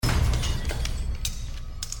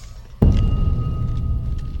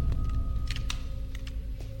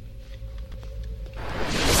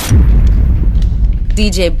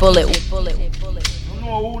DJ Bullet. You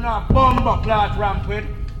know who not bomber clot rampant?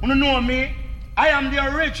 You know me? I am the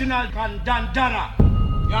original Dandana.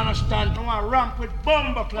 You understand? I want ramp with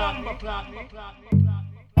bomber clot.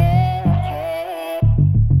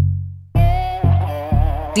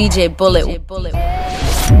 DJ Bullet.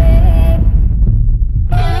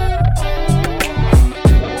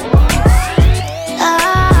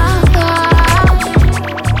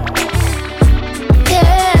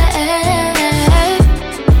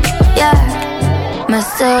 I'm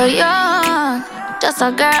so young, just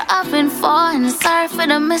a girl having fun. Sorry for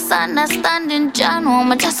the misunderstanding, John.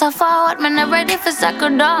 I'm just a forward, man, I'm ready for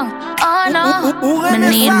second down. Oh no, I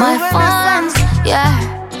need my funds, yeah.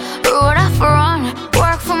 Road off run,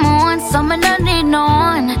 work for my own, so I don't need no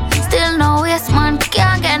one. Still no waste, man,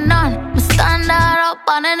 can't get none. Me stand up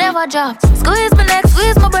and I never drop. Squeeze my neck,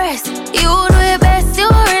 squeeze my breast. You do your best, you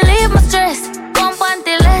relieve my stress. Come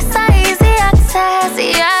until less easy access,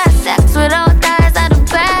 yeah. Sex without ties are the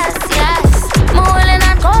best, yes. Moving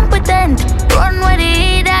and competent. Run with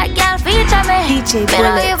the that girl feature me. DJ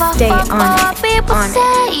Bullet, stay on it. People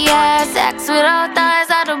say, yeah. Sex without ties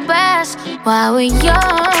are the best. While we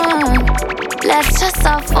young, let's just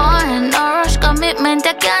have fun. No rush commitment,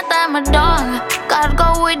 you can't tie me down. Gotta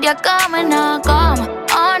go with your come and not come.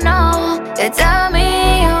 Oh no, you tell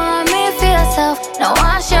me you want me for yourself. No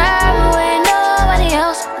one share with nobody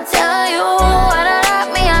else. I tell you what I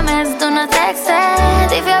like me, I meant do not text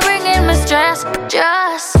it. If you're bringing me stress,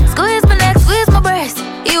 just squeeze my neck, squeeze my breast.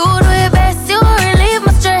 You do your best, you relieve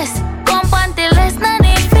my stress. Come until less, no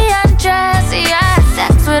need for undress. Yeah,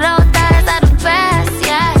 sex without ties are the best,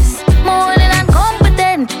 yes. Moving and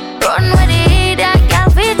competent. Run with the that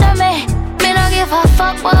can't feature me. Me no give a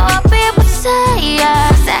fuck what people say,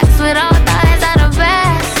 yeah. Sex without ties are the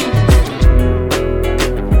best.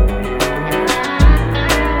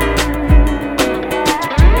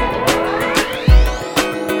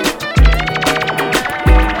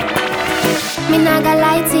 Me not gonna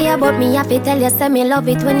lie to you, but me have to tell you, say me love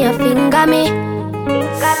it when you finger me.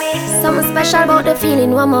 Something special about the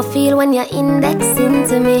feeling one more feel when you're indexing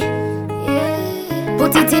to me.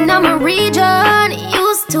 Put it in my region.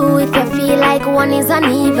 Used to if you feel like one is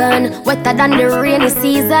uneven. Wetter than the rainy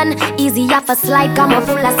season. Easy off a slide, I'm a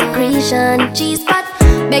full of secretion. Cheese pot,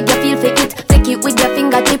 beg you feel for it. Take it with your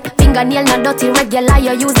fingertip. Fingernail not dirty, regular,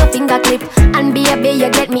 you use a finger clip. And baby, you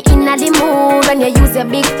get me in the mood when you use your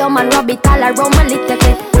big thumb and rub it all around my little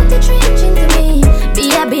clip. Put the trench into me.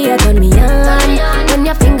 Baby, you turn me on when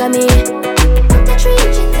you finger me. Put the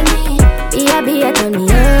trench into me. Baby, you turn me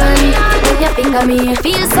on when you finger me.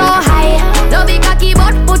 Feel so high. No big cocky,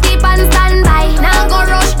 but put it on standby. Now go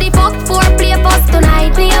rush the fuck for play post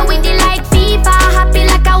tonight. Play with it like FIFA. Happy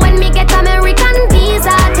like a when me get American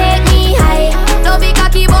visa. Take me high. No big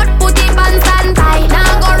cocky, but put it on standby.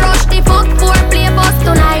 Now go rush the fuck for play post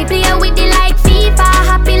tonight. Play with it like FIFA.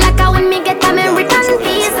 Happy like a when me get American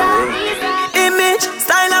visa. Image,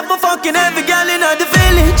 style up for fucking every girl in the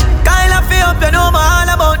village. Kyle up, you know me all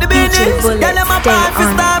about the business. Girl, I'm a part for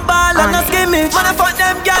star ball and a skimmage. Man, I fuck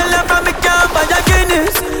them girl from me camp and a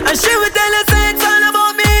Guinness. And she will tell us it's all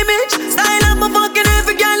about me image. Style up for fucking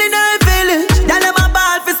every girl in the village. Girl, I'm a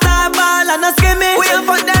ball for star ball and a skimmage. We a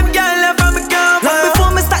fuck them girl from me camp. Long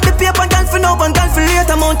before me start the paper, girl for now and girl for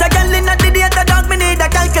later. Amount of girl in the data, dog me need a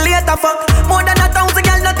calculator. Fuck more than 1,000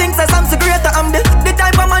 girl, nothing says I'm so greater. I'm the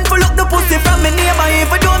type of man full up the pussy from me neighbor.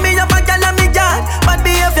 If you do me, I'm a girl and me yard. Bad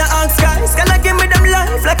behavior, ask guys. Girl, I give me them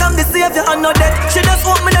life like I'm the savior. I know that she just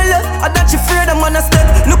want me to left. I that she afraid I'm on a step.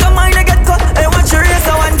 Look at mine, I get cut. I watch her race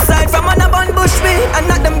on one side. From on a bun bush me. And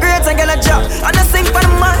not them grades, I get a job. And I sing for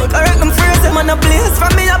the mic. I wreck them phrase, them on a blaze.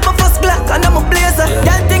 From me up a first black, and I'm a blazer.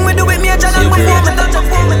 Girl, thing we do with me, a channel before me touch up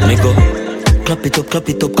for me. Go. Clap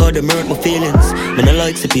it up, cause them hurt my feelings. Me no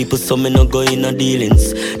like see people, so me no go in a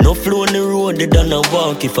dealings. No flow on the road, they done a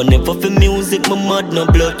walk. If I never feel music, my mad, no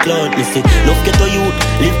blood clot. Me see, no get a youth,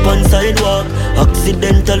 live on sidewalk.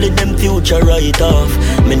 Accidentally, them future right off.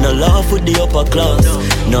 Me no laugh with the upper class,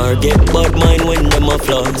 nor get bad mind when them a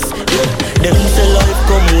flaws. Yeah, them say life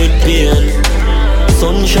come with pain.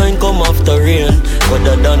 Sunshine come after rain.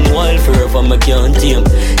 Rather than wild forever, me can't tame.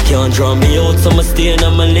 Can't draw me out, so me stay in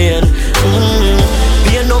my lane.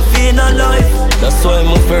 Pain no pain a life. That's why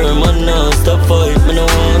I'm firm and not stop fight. Me no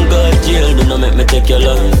want go to jail, do not make me take your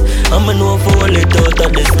life. I'ma know for all it out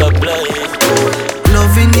of this stop life.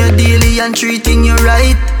 Loving you daily and treating you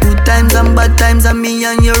right. Good times and bad times and me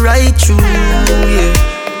and you right true, yeah.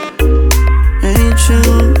 Ain't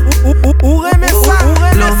true.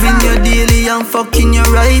 Loving you daily and fucking you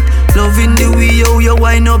right. Loving the way you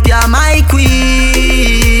wind up, you're my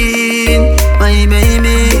queen, my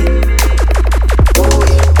baby.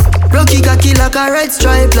 cocky like a red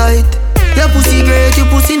stripe light. Your pussy great, your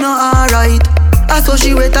pussy not alright. I saw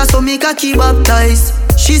she wet, I saw me cocky baptized.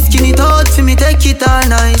 She skin it out for me, take it all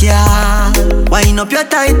night. Yeah, wind up your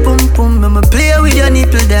tight pum pum, I'ma play with your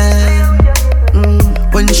nipple there.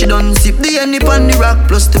 When she done sip the honey on the rock,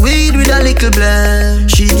 plus the weed with a little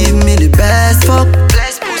blend. She give me the best fuck.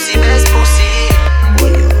 Best pussy, best pussy.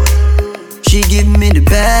 She give me the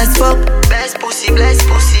best fuck. Best pussy, best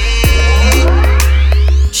pussy.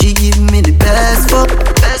 She give me the best fuck.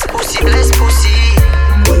 Best pussy, best pussy.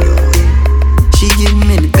 She give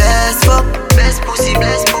me the best fuck. Best pussy,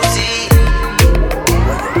 best pussy.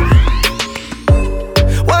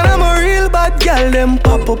 When I'm a real bad girl, them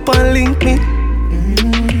pop up and link me.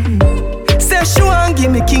 Say she want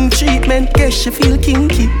give me king treatment, guess she feel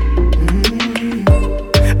kinky.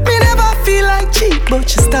 Me never feel like cheap, but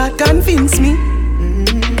she start convince me.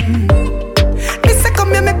 Me say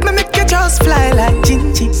come here, make you just fly like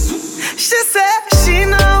Gingy. She say she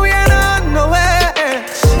know we ain't on nowhere.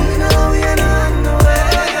 She know we ain't on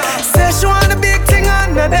nowhere. Say she want a big thing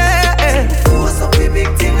under there. What's up with big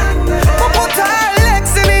thing under there? But put her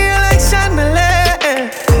legs in the election delay.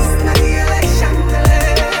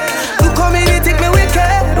 You come in and take me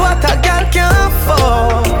wicked, what a girl can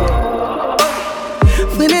afford.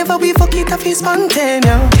 Whenever we fuck it up, it's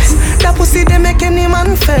spontaneous. That pussy they make any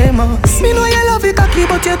man famous. Me know you love it cocky,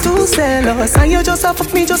 but you're too zealous. And you just a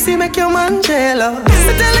fuck me just to make your man jealous.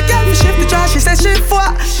 Me tell a girl me shift the trash, she say shift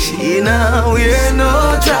what? She now wear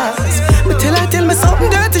no dress. Me tell me something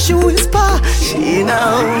dirty, she whisper. She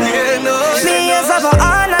now wear no dress. Me years have a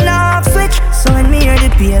on and off switch. So when me hear the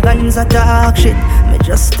pagans a talk shit, me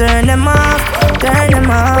just turn them off, turn them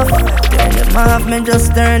off, turn them off. Me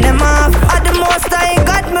just turn them off. At the most I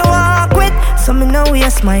got me walk with. So me no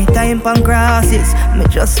waste my time on crosses. Me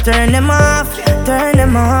just turn them off, turn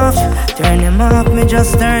them off, turn them off. Me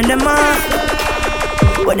just turn them off.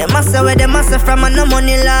 What them a say from a no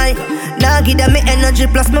money line. Now give them me energy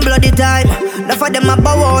plus my bloody time. Now for them a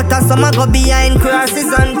bow out and some a go behind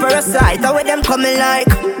crosses and parasite. How with them coming like.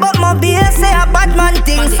 But my BS say a bad man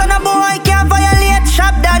thing. So no boy can't violate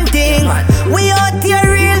shop done thing. We out here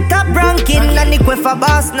real top ranking. And the for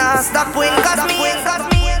boss now stop win. Cause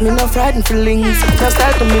me no frightened feelings, no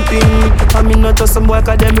style to me thing. And me no just some boy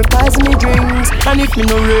cause them replies me drinks. And if me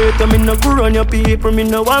no rate, me no go run your people. Me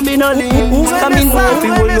no want me no links. Cause me know if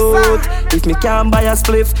you will out. If me can't buy a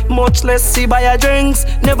spliff, much less see buy a drinks.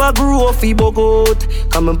 Never grew up fi bogot.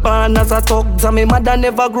 Cause me born as a thugs and me mother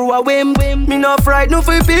never grew a whim. Me no frightened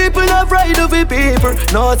for people, no frightened for people.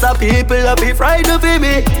 No some people a be frightened for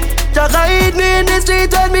me. Just hide me in the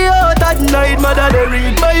street and me out at night. Mother they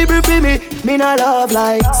read Bible for me. Me no love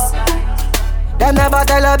likes. Them never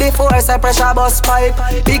tell her before, say pressure bus pipe.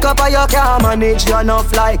 Pick up or you can't manage, you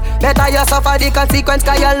enough like. Better you suffer the consequence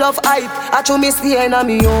cause you love hype. I chew me staying on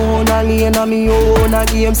me own, a lane on me own. A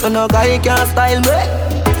game so no guy can style me.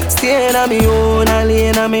 Staying on me own, a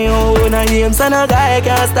lane on me own. A game so no guy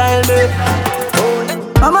can style me.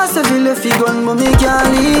 Mama say feel if you gone, but me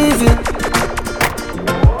can't leave it.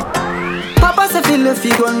 Papa say feel if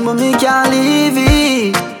you gone, but me can't leave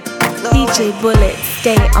it. DJ Bullet,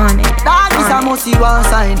 stay on it. That is a must see one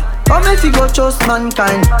sign. Come if you go trust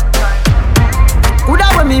mankind. Coulda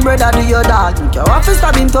when me brother do your dog, you have to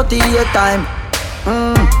stab him 38 times.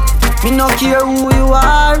 Me no care who you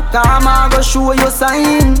are, cause I go show you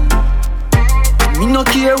sign. Me no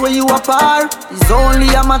care where you apart, it's only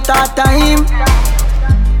a matter of time.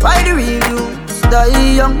 Why the real youths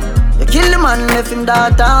die young? You kill the man, left him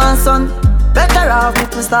daughter and son. Better off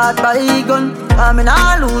if me start by gun, I mean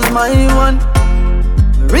I lose my one.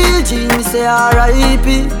 Real G, me say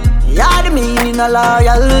R.I.P. Yeah, the meaning of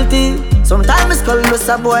loyalty. Sometimes it's called us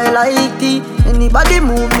a boy like tea. Anybody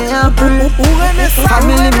move me and pray. Me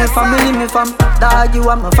fam. Dog, you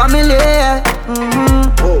are my family. Me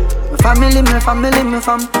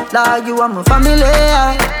fam. Dog, you are my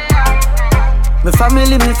family. Me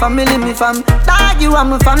fam. Dog, you are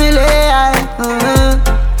my family.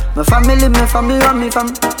 My family, me fam,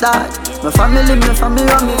 dad. My family, me fam.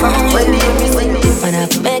 When I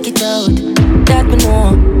make it out, that me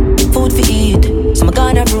know. Food for eat, so I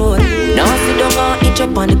gonna road. Now I sit down and eat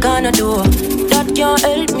up on the corner door. That can't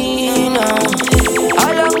help me now.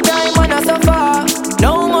 A long time when I suffer,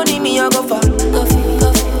 no money me I go for.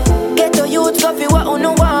 Get a youth coffee what you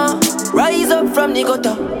know want. Rise up from the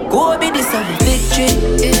gutter, go be this a victory,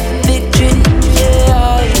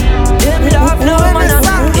 yeah. Them love no man a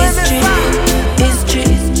history,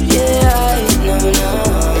 yeah. No.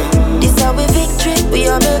 This how we victory, we a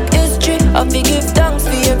make history. I forgive thanks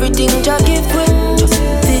for everything Jah give with.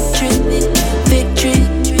 Victory,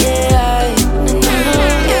 yeah.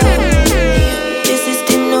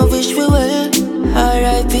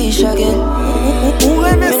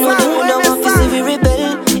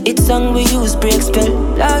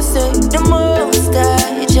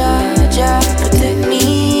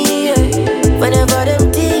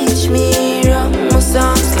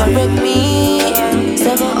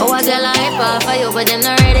 for you, but them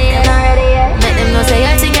not ready yet. Make them know say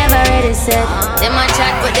I think ever ready set. Them a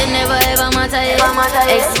chat, but they never ever matter yet.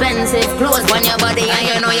 Expensive clothes on your body, and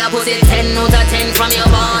you know you put it 10 out of 10 from your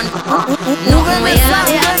bond. Nothing we have,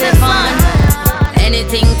 you have to fun.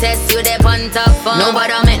 Anything test you, they on top form.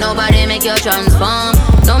 Nobody make you transform.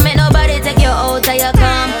 Don't make nobody take you out till you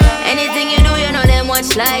come. Anything you do, you know them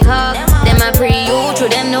watch like her. Them a pre you, through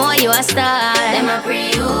them know you a star. Them a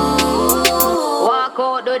pre you. Walk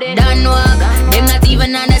out, do they done walk. Them not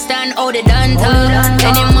even understand how they done talk.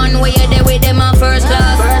 Any man where you there with them a first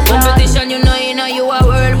class. Competition, you know you a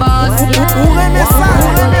world boss.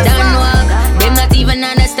 Done walk. Them not even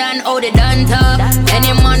understand how they done talk.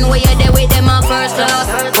 Any man where you there with them a first class.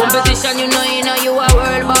 Competition, you know you a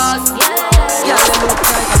world boss.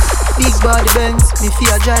 Big body Benz, me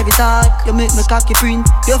fear drive it hard. You make me cocky print,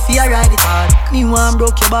 you fear ride it hard. Me want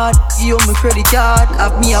broke your bad, give you my credit card.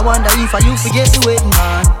 Have me, I wonder if you forget the wedding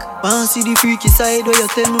man. Want see the freaky side where you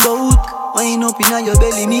tell me about. Wind up inna your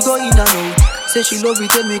belly, me go in and out. Say she love it,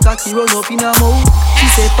 tell me cocky run up in her mouth. She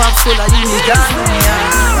say pop so like you me down on me.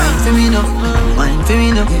 Wine for me now, wine for me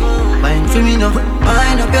now, wine for me now.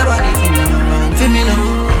 Wine up your body for me now, wine for me now,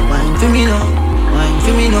 wine for me now, wine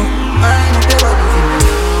for me now. Wine up your body for me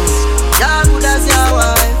now. Yeah, good as your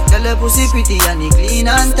wife. Tell her pussy pretty and it clean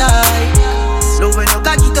and tight. Love when you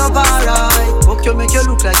cock it up alright. Fuck you make you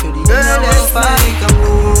look like you the girl that's fine. Come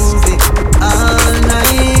move it all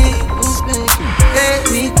night. Let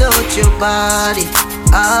me touch your body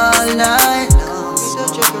all night.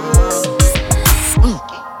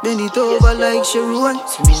 Bend it over like she run.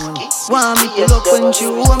 Want me pull up when she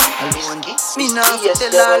want. Me now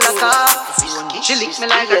tell her like her. She lick me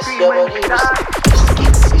like a cream when we start.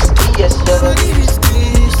 Yes,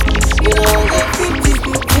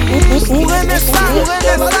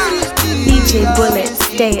 DJ Bullet,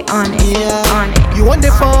 stay on it, on it. You want the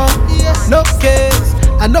phone? No case,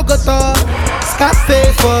 I no got talk.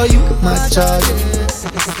 Scarface for you, my charge.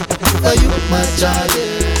 For you, my charge.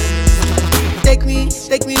 Take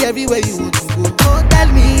me everywhere you want to go. Oh, tell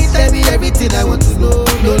me everything I want to know.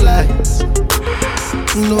 No lies,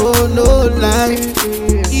 no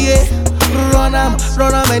lies. Yeah. Run am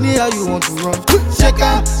anyhow you want to run. Check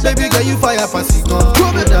out, baby girl you fire pass it gun.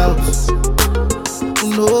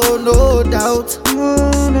 No doubt.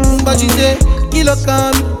 But you say, kilo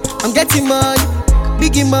come, I'm getting money,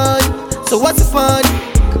 biggie money. So what's the fun?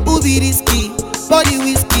 Who be risky, body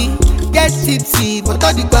whiskey, get tipsy, but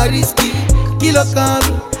all the bar risky. Kilo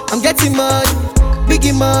come, I'm getting money,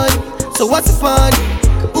 biggie money. So what's the fun?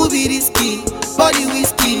 Who be risky, body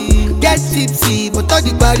whiskey, get tipsy, but all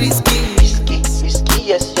the bar risky.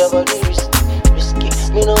 Yes, your body risky.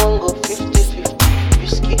 Me no one go 50-50.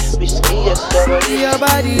 Risky, yes, your body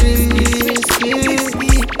risky.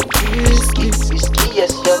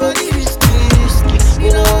 Yes, your body risky. Me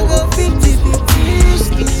no one go 50-50.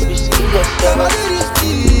 Risky, yes, your body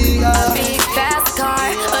risky. A big fast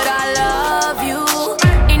car, but I love you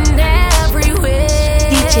in every way.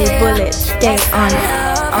 DJ Bullet, stay on it,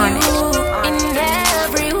 on it. In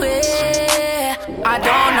every way. I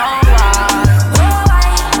don't know.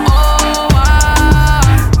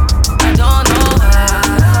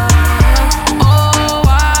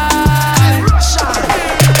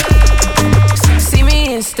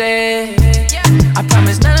 I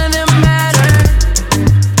promise none of them matter.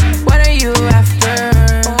 What are you after?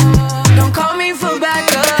 Don't call me for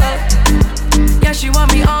backup. Yeah, she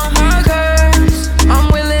want me on her curves. I'm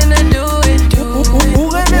willing to do it.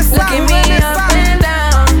 Look at me up and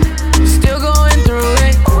down. Still going through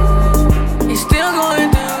it. You're still going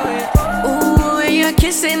through it. Ooh, and you're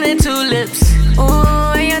kissing the tulips.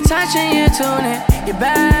 Ooh, and you're touching your tunic. You're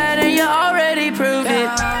bad and you already proved it.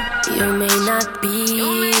 You may not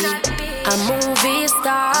be a movie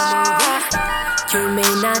star. You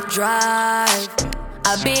may not drive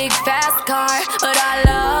a big fast car, but I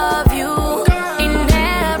love you in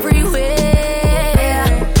every way.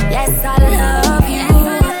 Yes, I love you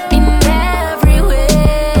in every way.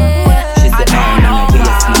 She's the man on a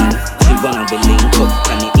baseline. She want the link up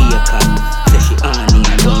and the ear cut. Say she on in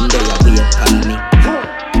a down there, wait for me.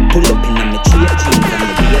 Pull up in a me tree jeans and me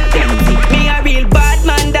be a tempty. Me a real bad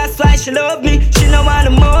man, that's why she love me. She no want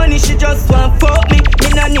the money, she just want fuck me. Me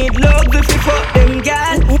no need love if we fuck them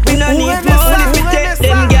gal. We no need money if we take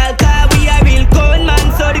them gal. Cause we a real con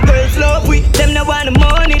man, so the girls love we. Them no want the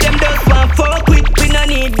money, them just want fuck with. We no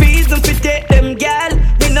need reason fi take them gal.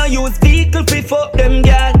 We no use vehicle fi fuck them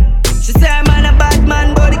gal. She say I'm a bad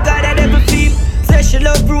man, but the God I never feel. Say she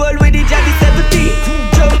love roll with the Jabby 17.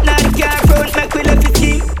 Jump now the car front, make we left his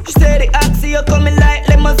scheme. She say the oxy you coming like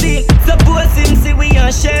limousine. Suppose him see we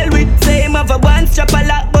on shell with. Say him have a one strap a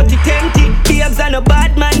lock but it empty. Be a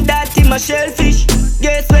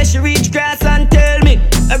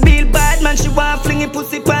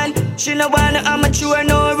not sure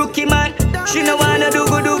no rookie man. She no wanna do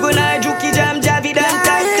good, nah, juki jam, javi dan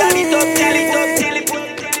tight, jam it up, till it up, till it put.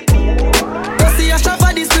 Go see a shop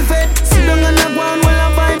for this buffet. Sit down on the ground while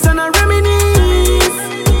I vibes and I reminisce.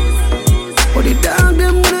 But the dog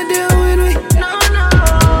them wanna deal with me. No.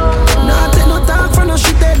 Nah, take no talk for no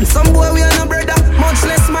shit head. Some boy we are no brother, much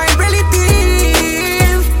less my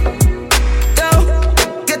relative. Yo,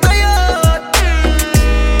 get tired.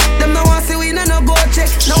 Them no want see we no go check.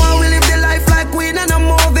 Now I will live the life like we no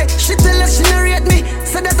movie. She tell us she no rate me,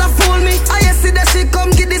 so that a fool me. I see that she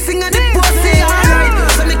come get this thing and the pussy. Alright,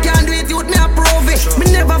 so me can't do it, youth me approve it. Me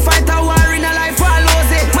never fight a war in a life, I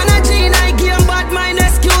lose it. Man a G, I game bad mind,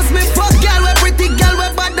 excuse me. Fuck girl, we pretty girl, we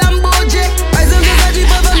bad and bougie. I don't give a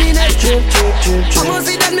Jeep over me neck. I must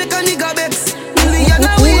see that make a nigga vex. Million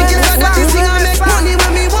a week, you got that this thing I make money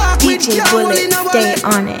when me walk with DJ Bullet, stay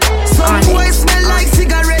on it. Some boys smell like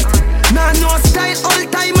cigarette. Nah, no style, all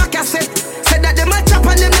time a cassette. Said that them a chop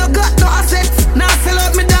and them no got no assets. Now sell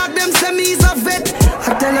out me dog, them say me is a vet.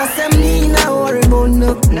 I tell us them me nah worry about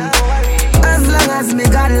nothing. As long as me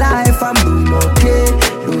got life, I'm doing okay,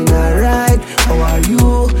 doing alright. How are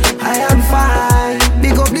you? I am fine.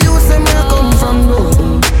 Big up the youth, say me I come from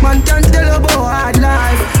nothing. Man can't tell about hard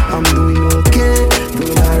life. I'm doing okay,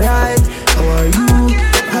 doing alright. How are you?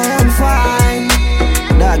 I am fine.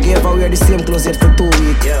 Dog gave away the same clothes yet for 2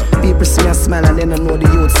 weeks. People see me smile and then I know the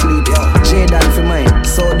youth sleep. J-Dan for mine,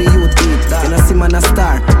 so the youth eat. And I see man a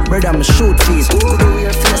star, brother me shoot feet. Could do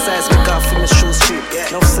weird for size, make off for me shoes cheap.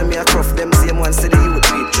 Now see me a cruff, them same one see the youth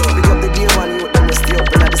beat. Pick up the day one youth, them we stay up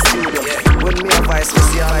in the studio. When me a vice, we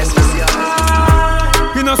see a vice, we see a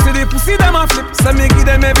vice. You know see the pussy them a flip, so me give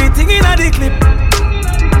them everything in a the clip.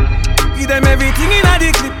 Give them everything in a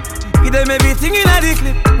the clip. Give them everything in a the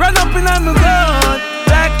clip. Run up in on me gun.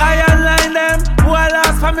 Like iron line them, who I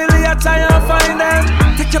lost family, I try and find them.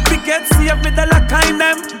 Take your picket, see if me the lock kind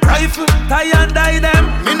them. Rifle, tie and die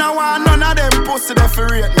them. Me no want none of them pussy they fi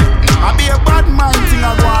rate me. I be a bad man thing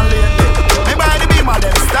I go on lately. Me buy the beam of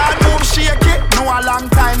them, start move shake it. No a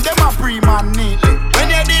long time, them a pre-man neatly.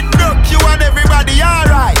 When you did broke, you and everybody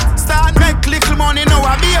alright. Start make little money, now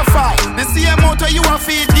I be a fight. The same motor you a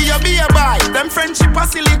feed, give you be a buy. Them friendship a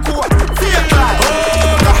silly coat, fake life.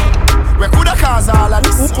 Oh God. We coulda cause all of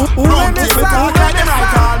this. Round table talk like them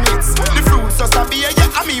like all mix. The fruits just a beer,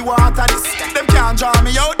 yeah, and me water this. Them can't draw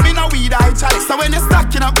me out, me no weed I chalice. So when you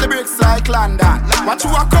stacking up the bricks like London, watch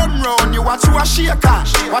you a come round, you watch you a shake on.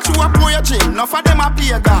 Watch you a pour your gym, enough of them a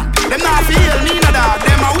play gun. Them not feel me no dog,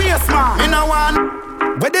 them a waste man. Me no want.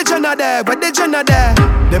 Where the Jenna there, where the Jenna there?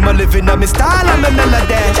 Them a living on me style and me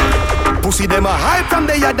melody. Pussy them a hype from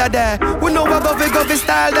the yada there. We know what govy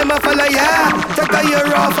style them a follow, yeah. Take a year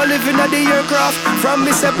off, a living at the aircraft. From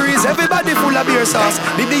Mr. Breeze, everybody full of beer sauce.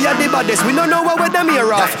 The the baddest, we don't know what with them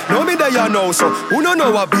here off. No me there you know, so who don't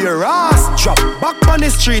know what beer ass. Drop back on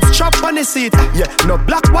the street, chop on the seat. Yeah, no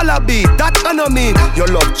black wallaby, that I know me. Your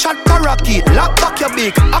love chat parakeet, lock back your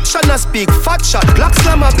beak. Action a speak, fat shot, black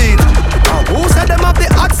slam a beat. Who said them have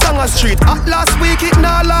the hot song a street? At last week, it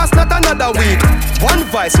now last, not another week. One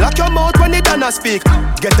voice, lock your mouth when it done a speak.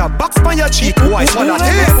 Get a box on your cheek, voice on a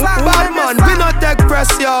tape. Bad man, we not take press,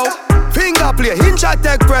 yo. Finger play, hinge a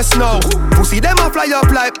take press now. Pussy them a fly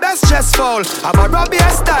up like best chest foul. I'm a Robbie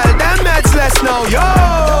style, them meds less now,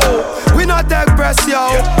 yo. We not take press,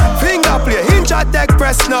 yo. Finger play, hinge a take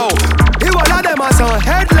press now. He one of them a some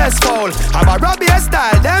headless foul. I'm a Robbie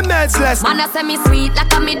style, them meds less. Man a say me sweet,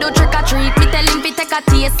 like a me do trick or treat. Me tell him fi take a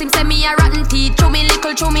taste, him say me a rotten teeth. Chew me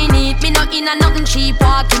little, chew me neat. Me not in a nothing cheap.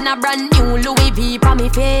 Walk in a brand new Louis V pa me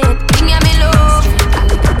feet. Thing ya me love,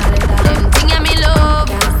 them thing ya me love.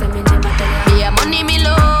 Be a money me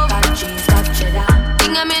love,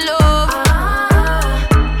 thing ya me love.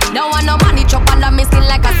 Don't want no money chop under me skin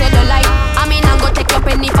like a cellulite. I mean I go take your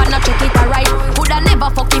penny for not check it alright. Coulda never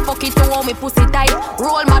fuck it to hold me pussy tight.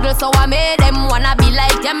 Role model so I made them wanna be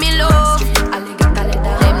like ya me love.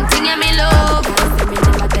 Them thing ya me love.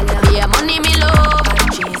 Be a money me love,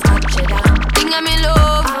 thing ya me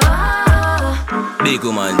love. Big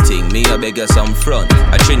woman thing, me a beg you some front.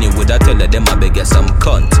 I train you with a tell her them I beg you some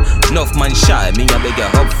cunt. Enough man shy, me a beg you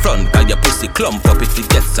up front. Cause your pussy clump up if you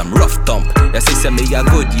get some rough thump. Your sister me a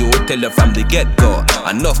good, you tell her from the get-go.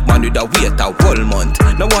 Enough man with a wait a whole month.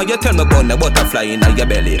 Now why you tell me about the butterfly in your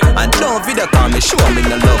belly? And don't video call me, show me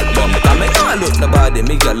no love bump. Cause me can't look nobody,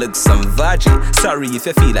 me a look some virgin. Sorry if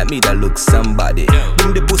you feel like me that look somebody.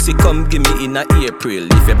 Bring the pussy come give me in a April.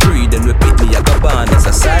 If you breathe then repeat me a go born as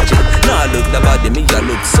a sergeant. Now look nobody, me a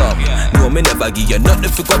look some. No me never give you nothing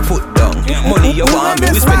if you go put down. Money you want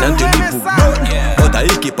me, we spend until you put down. But I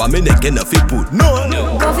keep on me neck enough you put no.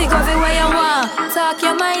 Coffee where you want. talk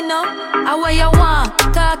your mind now. I where you want,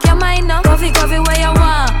 talk your mind now. Coffee where you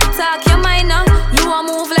want, talk your mind now. You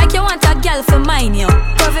want move like you want a girl for mine, yo.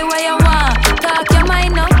 Coffee where you want, talk your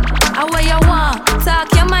mind now. I where you want,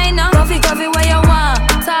 talk your mind now. Coffee where you want,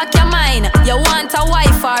 talk your mind. You want a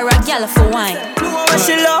wife or a girl for wine. Know what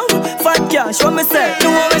she love, fat cash, what me say.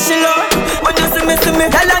 Know what she love, when you see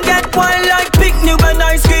me. Tell her get one like picnic when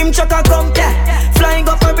ice cream chuck a come, yeah. Flying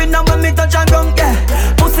up her in when me touch a ground, yeah.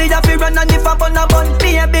 Pussy ya fi run and if I bun a bun.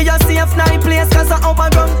 Baby you safe night place cause I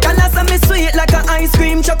overrun. Tell her say me sweet like a ice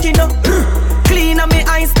cream chuck, you know. Clean and me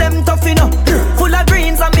ice them tough, you know. Full of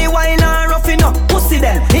greens and me wine and rough, you know. Pussy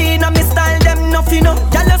them, in and me style them nuff, you know.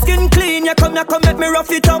 Girl your skin clean, you come make me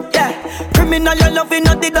rough it up, yeah. Criminal you love it,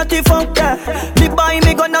 not the dirty fuck, yeah. Me buy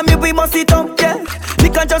me gun and me we must it up, yeah. Me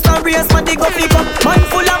can just a race man dig up it up. Man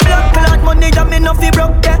full of blood, clot money and me no fi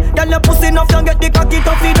broke, yeah. Girl your pussy enough and get the cocky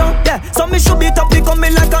tough it up, yeah. So me should be tough, become me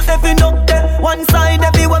like a heavy nut, yeah. One side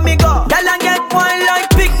everywhere me go. Girl I get one like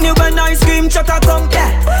picnic when ice cream chuck a come, yeah.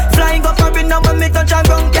 Flying up her in when me touch a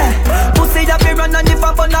ground, yeah. Pussy ya fi run and if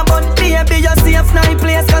I bun a bun. Baby you safe night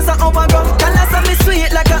place cause I overrun. Girl I say me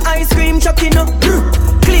sweet like a ice cream chuck, you know.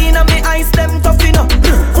 Clean and me ice them tough, you know.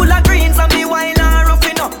 Full of greens and me wine and rough,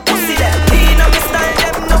 you know. Pussy them, clean and me style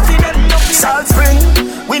them nothing, them nothing. Salt Spring,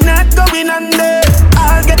 we not going under.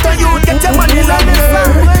 I'll get to you, get your money longer.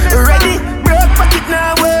 Ready, broke pocket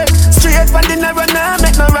now way. Straight from the narrow now,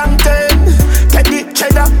 make no wrong turn. Get the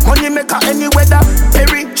cheddar, money maker any weather.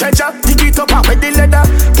 Perry treasure, dig it up and wear the leather.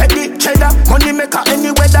 Get the cheddar, money maker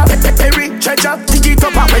any weather. Perry treasure, dig it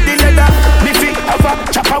up and wear the leather. Me fi have a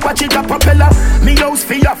chopper, watch it a propeller. Me house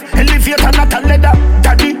fi off, elevator not a leather.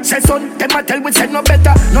 Daddy say son, them a tell we say no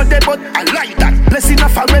better. No they but I like that, blessing a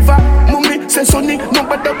forever. Mummy say sonny, no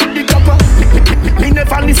better with the copper. Me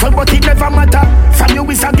never listen but it never matter. From you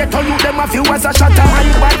is a get on you, them a few as a shatter. My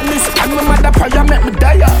badness and my mother prayer make me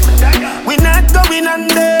die. We not going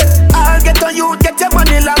under. I'll get on you, get your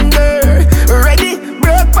money longer. Ready,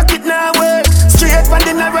 broke pocket now way. Straight from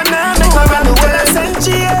the narrow now, make me run away. St.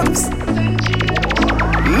 James.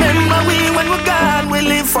 Remember we when we're gone, we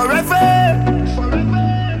live forever.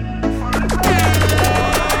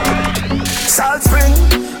 Salt Spring,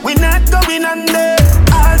 we not going under.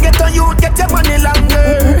 I'll get on you, get your money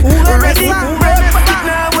longer. Ready, break pocket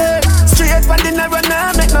now way. Straight from the narrow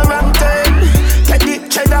now, make no wrong turn. Get the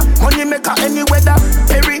cheddar, money maker any weather.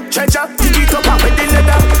 Perry treasure, dig it up and wear the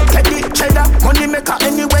leather. Get the cheddar, money maker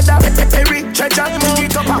any weather. Perry treasure,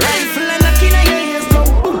 dig it up and rifle and a kid in your ears go.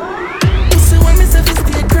 You see when me say fi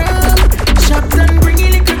stay calm. Shots and bring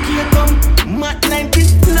in the cricket come. Mat 90,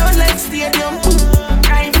 no like stadium.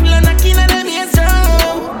 Rifle and a kid in them ears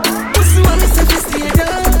drum. You see when me say fi stay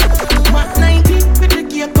down. Mat 90, with the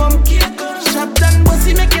gear come. Shots and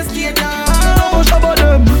bossy make you stay down.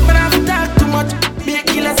 But I don't talk too much. Big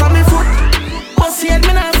killers on me foot. Bossy head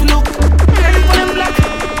me not look. Ready for them black.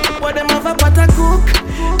 What them have a pot a cook.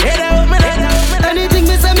 Head out me like anything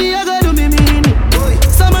me say me I go do me mean it.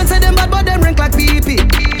 Someone say them bad but them rank like PP.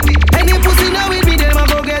 Any pussy now with me them a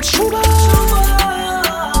go get sugar.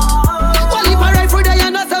 Well if I ride through there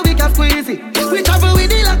you know so we can squeeze it. We travel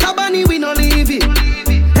with it like a bunny we no leave it.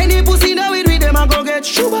 Any pussy now with me them a go get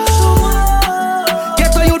sugar.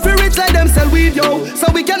 Get a youth for rich like them sell weed yo.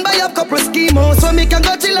 So we can buy up couple schemos. So me can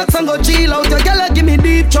go chillax and go chill out. Your girl give me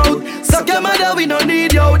deep throat. Suck your mother we no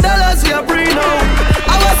need yo. Dollars we are free now.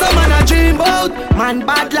 I was some man a dream about. Man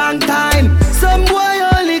bad long time. Some boy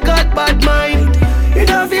only got bad mind. You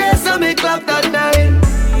don't fear so me clock that nine.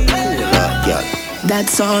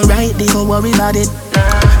 That's alright, don't worry about it.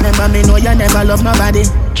 Remember me know you never love nobody.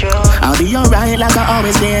 I'll be alright like I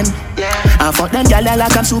always been. I fuck them gyal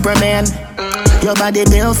like I'm Superman. Your body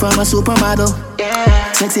built from a supermodel.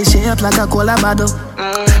 Sexy shape like a cola bottle.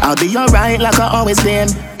 I'll be alright like I always been.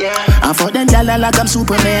 I fuck them gyal like I'm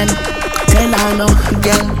Superman. Tell her no.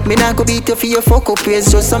 Girl, me not go beat you for your fuck up ways.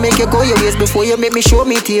 Just to make you go your ways before you make me show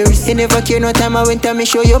me tears. You never care no time I went and me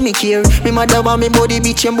show you me care. Me mother want me body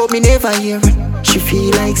bitchin' but me never hear. She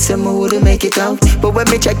feel like someone wouldn't make it out. But when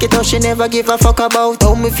me check it out, she never give a fuck about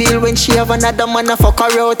how me feel when she have another man a fuck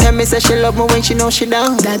her out. Tell me say she love me when she know she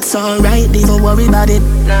down. That's alright, don't worry about it.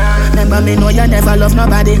 Remember me know you never love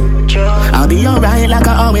nobody. I'll be alright like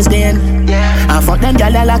I always been. I fuck them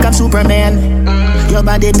gyal like I'm Superman. Your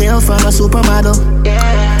body built from a supermodel.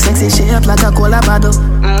 Sexy shape like a cola bottle.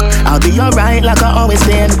 I'll be alright like I always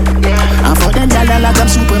been. I fuck them gyal like I'm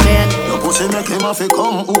Superman. Your pussy make him have to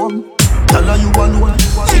come home. Tell her you alone.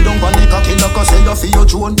 Sit down on the cocky like I say you feel your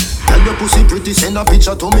drone. Tell your pussy pretty, send a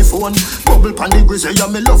picture to me phone. Bubble pan the grizzly, yeah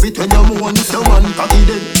me love it when you moan. If your man cocky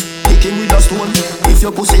dead, pick kick him with a stone. If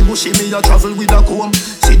your pussy bushy, me a travel with a comb.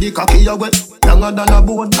 See the cocky a wet, younger than a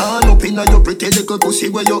bone. Hand up inna your pretty little pussy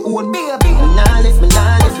where you own. Me nah left.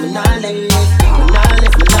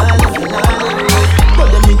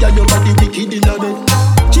 But them me got your body wicked inna bed.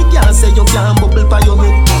 She can't say you can't bubble by your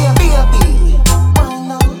head.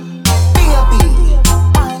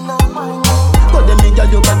 But them me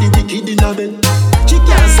got your body wicked inna bed. She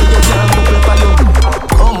can't say you can't bubble by your head.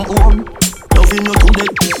 Come home, loving you to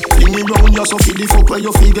death. Fling me round you so feel the fuck where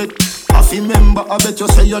you forget. I remember, I bet you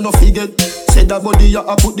say you no forget. Say that body you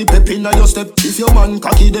a put the pep in your step. If your man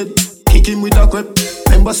cocky dead, kick him with a crep.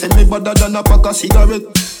 Remember say me better than a pack of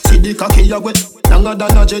cigarette. See the cocky you wet, longer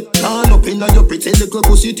than a jet. Turn up in your pretty little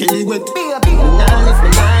pussy till it wet. Me nah left.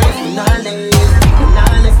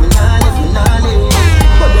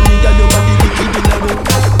 But then me got your body wicked in a bed.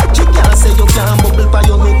 She can't say you can't bubble by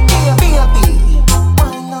your head.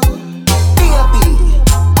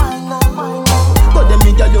 But then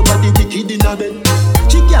me got your body wicked in a bed.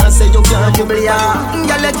 She can't say you can't bubble by your head.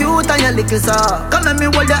 Girl, you cute and you little so. Come let me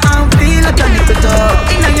hold your arm, feel like a little toe.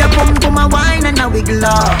 Inna your pum pum a wine and a wiggle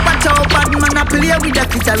up. Watch out, bad man a play with the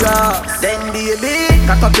clitoris. Then baby,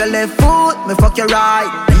 cock up your left foot, me fuck your right.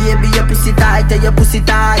 Baby, your pussy tight, tell your pussy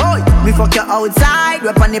tight. Me fuck you outside,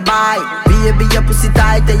 rep on the bike. Baby, your pussy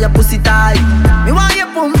tight, tell your pussy tight. Me want your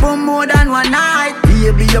pum pum more than one night.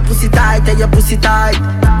 Baby, your pussy tight, tell your pussy tight.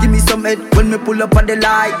 Give me some head when me pull up on the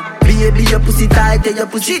light. Baby, your pussy tight, tell your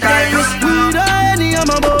pussy tight. With any I'm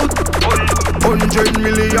about $100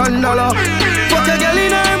 million. Fuck a girl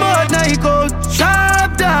in her mouth, night out.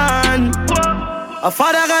 Sharp down. A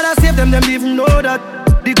father gotta save them even know that.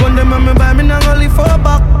 The gun them on me buy me not only for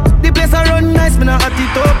back. The place I run nice, me not at the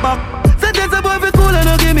top back. Sentence a boy fi cool and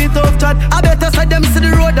no give me tough chat. I better side them see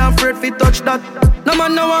the road and afraid fi touch that. No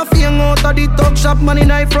man now want fi hang out of the talk shop. Man in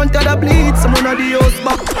high front of the bleed, someone of the house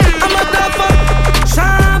back. I'm a tougher,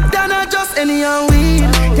 sharp than a just any and weed.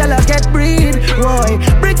 Y'all get breed, boy.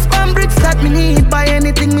 Bricks from bricks that me need. Buy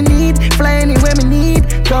anything me need, fly anywhere me need.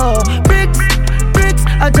 Go bricks,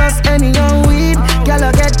 I just any and weed. Y'all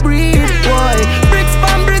get breed, boy. Bricks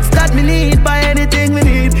from bricks that me need. Buy anything me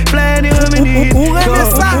need, fly anywhere me need.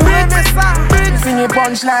 Bricks, sing a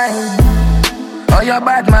punchline. Oh, your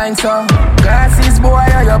bad mind, so glasses, boy,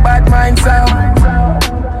 oh, your bad mind, so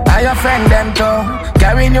I offend them, too.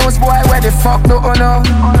 Carry news, boy, where the fuck do you know?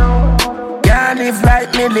 Can't live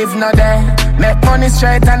like me, live no day. Make money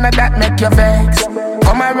straight and that make you vex.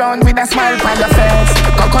 Come around with a smile on your face.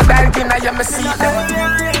 Crocodile dinner, you me see them.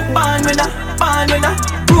 Born winner.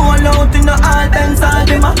 Roll out in the all Dancehall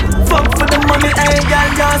dimmer. Fuck for the money, hey girl,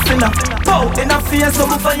 just enough. Pow in a face, so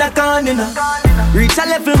for the corner. Reach a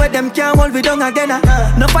level where them can't hold we down again.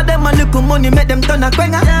 Enough of them a look money, make them turn a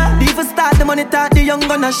quenga. Even start the money, talk the young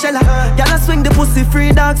gun a sheller. Y'all swing the pussy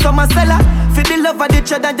free dogs from a cellar. For the love of the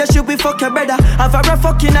cheddar, just should be fuck your brother. Have her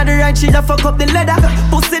fucking at the right, she just fuck up the leather.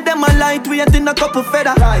 Pussy them a lightweight in a couple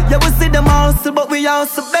feather. Yeah, we see them hustle, but we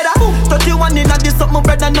hustle better. 31 in a this up, my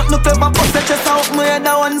brother, not no clever. Bust the chest out, my head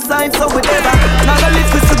on one side, so we never. Now go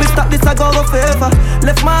live with we stop this, I go forever.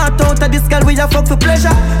 Left my heart out of this girl, we a fuck for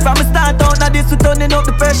pleasure. From the start out of this, we turning up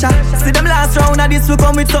the pressure. See them last round of this, we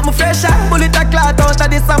come with something fresher. Bullet a clot out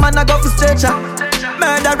of this, a man a go for stretcher.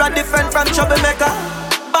 Murderer different from troublemaker.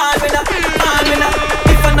 Ball winner.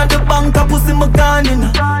 If I not the bank, I pussy my gun in.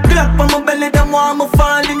 Glock on my belly, them want me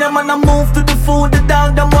fall in. Man, I move to the food, the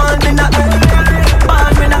dog, them want me not. Ball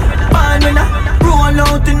winner. Roll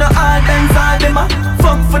out in the all Dancehall dimmer.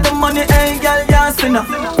 Fuck for the money, hey girl, you're sinner.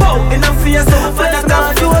 Pow in a face, so for the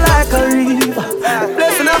gun. Flow like a river.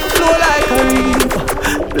 Blessing off a flow like a river.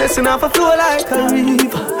 Blessing off a flow like a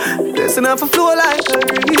river. Blessing off a flow like a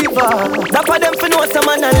river. Dapper them for know some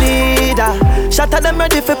man a leader. Shot at them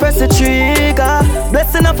ready for press the trigger.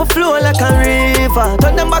 Blessing off a flow like a river.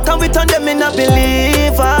 Turn them back and we turn them in a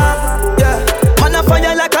believer. Yeah. Man a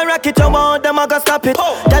fire like a rocket, you want them, I gotta stop it.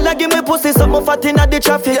 Y'all give me pussy, something fat in the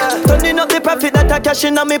traffic. Turning up the profit that I cash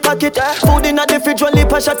in my pocket. Food in the fridge, one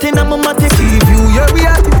lip a shot in my matic. See you, yeah we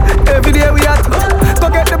at it, every day we at it. Go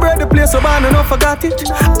get the bread, the place so man, and I forgot it.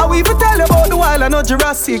 I will even tell you about the wild, I know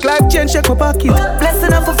Jurassic. Life change, shake my pocket.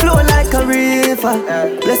 Blessing off a flow like a river.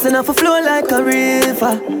 Blessing off a flow like a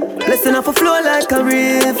river. Blessing off a flow like a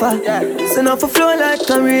river. Blessing off a flow like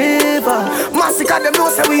a river. Massacre them know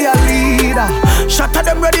say we a leader. Shot at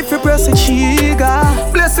them ready for press the trigger.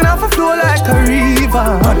 Blessing off a flow like a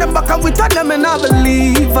river. On them back and we turn them and I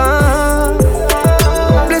believe.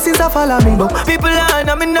 Blessings are follow me, but people are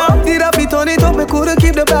on me now. Did I be turn it up, me couldn't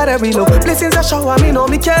keep the battery low. Blessings are shower me, no,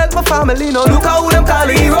 me care my family, no. Look how them call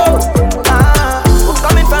heroes.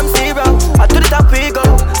 Coming from zero, to the top we go.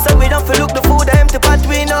 So we don't feel look the food empty, but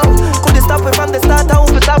we know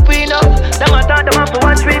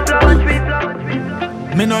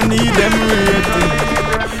Me no need them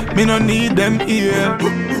rating. Me no need them ear.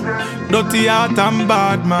 Dirty heart and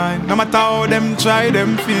bad mind. No matter how them try,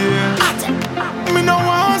 them fear. Me no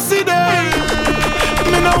want see them.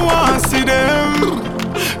 Me no want see them.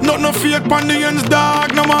 Not no fake pon the ends,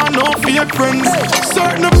 dog. No man, no fake friends.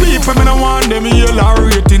 Certain people, me no want them yell our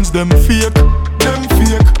ratings. Them fake, them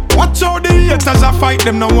fake. Watch how the haters a fight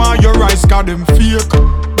them. No want your rise, cause them fake,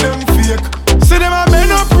 them fake. See them a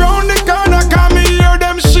bend up round the corner, cause me hear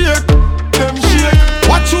them shake, them shake.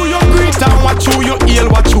 Watch who you greet and watch who you heal.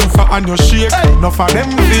 Watch who for and you shake. Enough of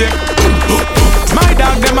them fake. My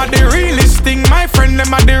dog, them are the realest thing. My friend,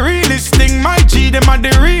 them are the realest thing. My G, them are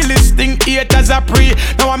the realest thing. Haters are pre.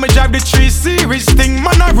 Now I'ma drive the 3 Series thing.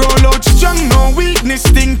 Man, I roll out strong, no weakness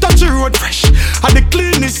thing. Touch the road fresh, I the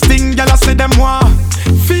cleanest thing. Y'all say them want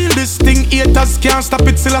feel this thing. Haters can't stop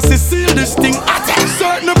it till I say seal this thing.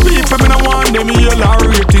 Certain people, me no want them yell our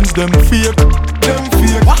ratings. Them fake, them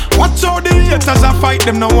fake. Watch how the haters a fight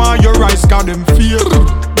them. No want your rise, cause them fake,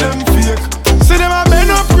 them fake. See them a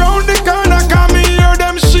bend up round the corner, cause me hear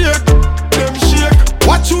them shake, them shake.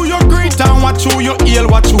 Watch who you greet and watch who you heal.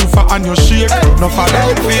 Watch who for and you shake. No for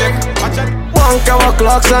them fake. One cover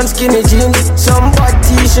clocks and skinny jeans. Some bad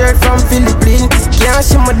t-shirt from Philippines. Can't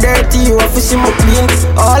see my dirty, you have to see my clean.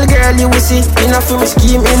 All girl you will see, enough for me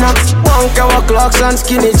scheme, enough. One cover clocks and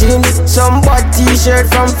skinny jeans. Some bad t-shirt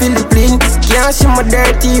from Philippines. Can't see my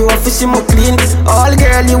dirty, you have to see my clean. All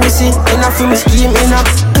girl you will see, enough for me scheme, enough.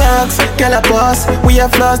 Clocks, girl a boss. We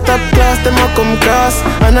have lost up class, them a come cross.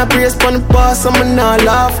 And I praise pon the boss, so me not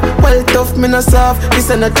laugh. Well tough, me not soft.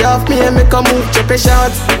 This ain't a job, me and make a move, check a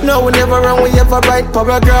shot. No, we never run, we ever write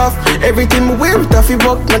paragraph. Everything we wear with a fi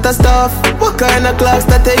buck, not a stuff. What kind of clocks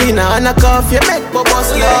that they in and a cuff? You make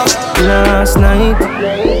bubbles laugh. Last night,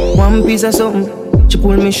 one piece of something. She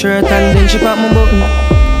pulled me shirt and then she popped my button.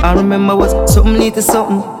 I remember was something lead to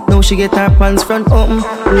something. Now she get her pants front open.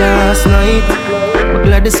 Last night, I'm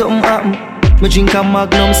glad there's something happen. Me drink a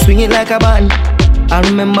Magnum, swing it like a button. I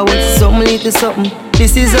remember what something lead to something.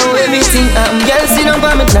 This is how everything happen. Girl, sit down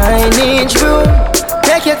by my 9-inch broom.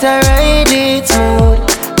 Take your time, ride it smooth.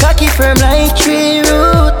 Cocky firm like tree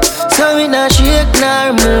root. So we not shake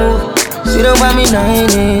nor move. Sit down by me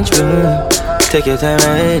 9-inch broom. Take your time,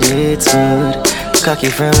 ride it smooth. Cocky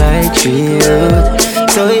firm like tree root.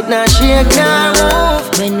 So it not shake nor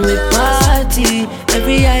move. When we party,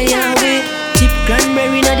 every eye and way. Tip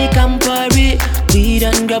cranberry na the Campari. Weed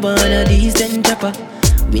and grab on a decent chopper.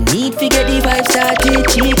 We need to get the vibe started,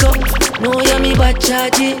 Chico. No yummy but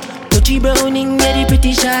chargy. Touchy browning, yeah the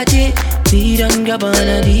pretty shawty. Weed and grab on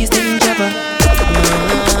a decent chopper.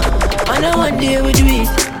 On a one day we do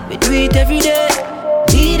it every day.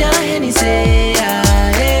 Weed and Hennessy,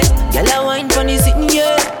 yeah. Girl a wine from the sitting,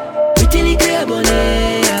 yeah. Pretty little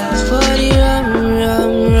bonnet, yeah. For the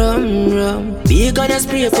rum. Be gonna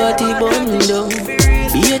spray party bum down.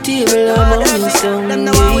 Be a table among the sound. Them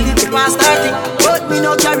know how we did the past starting. But me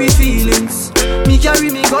no carry feelings. Me carry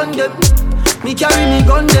me gun them. Me carry me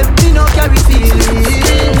gun them. Me no carry feelings.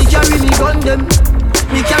 Me carry me gun them.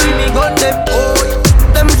 Me carry me gun them. Oh,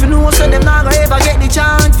 them if you know so them not gonna ever get the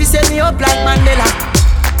chance to set me up like Mandela.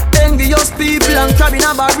 Envious people and crabbing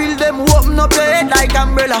a barrel. Them open up your head like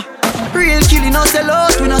umbrella. Real killing no sell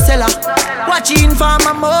out, we no sell her. Watching for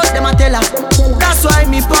my mouth, them a tell her. That's why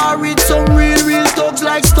me par with some real thugs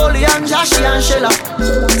like Stolly and Joshy and Shella.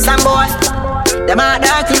 Some boy, them a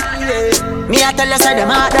dirty. Me a tell you say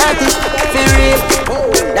them a dirty. For real,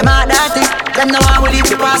 them a dirty. Them no one will leave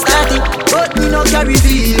the past 30. But me no carry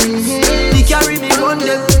feelings. Me carry me gun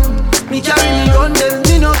them. Me carry me gun them.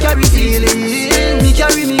 Me no carry feelings. Me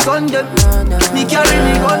carry me gun them. Me carry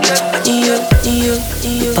me gun them.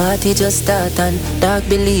 The party just start and dark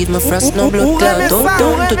believe my frost no blood clot.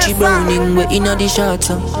 Don't touch it browning, we inna the shots.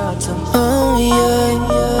 Oh yeah.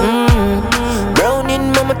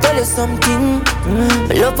 Browning, mama tell you something.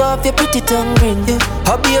 Love off your pretty tongue ring.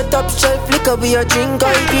 I be a top shelf liquor, be a drink.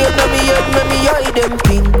 I create no me head, no me eye them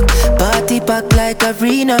ping. Party pack like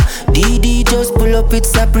arena. DD just pull up with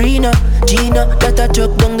Sabrina. Gina, that a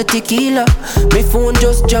chuck down the tequila. My phone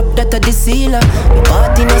just drop, that a the sealer. The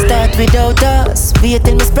party no start without us. Wait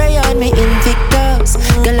till me spray on me Invictus.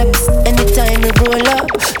 Girl up anytime we roll up.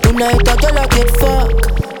 Tonight a girl a get fuck.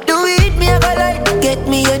 Do it, me a go like get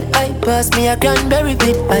me an eye. Pass me a cranberry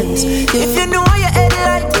with ice. If you know your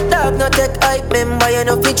headlight, dog not take hype. Remember you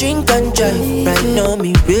know fi drink and drive. Right now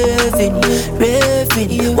me raving.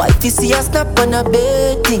 Wife you see a snap on a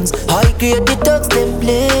bed things. High grade the dogs them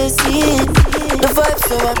blazing. The vibe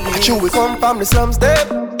so amazing. We come from the slums there.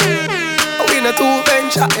 We in a 2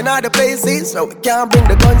 venture in other places, so we can't bring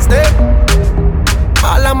the guns there.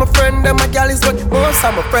 All of my friends, them a gal is what most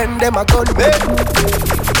of my friends, them a gun me.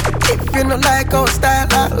 If you no like our style,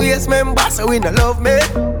 always remember, so we no love me.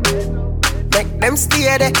 Make them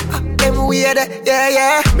stay there, them weird,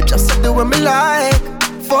 yeah. Me just do what me like.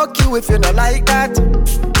 Fuck you if you no like that.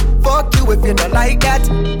 Fuck you if you no like that.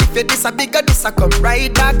 If you this a bigger, this a come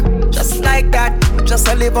right back. Just like that, me just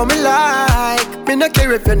a live on me like. Me no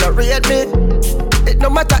care if you no rate me. It no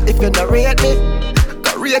matter if you no rate me.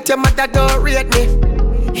 Go rate your mother, don't rate me.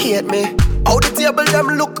 Hate me. How the table them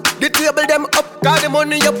look, the table them up. Got the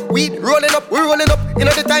money up, weed rolling up, we rolling up. You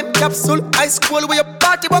know the time capsule, high school we a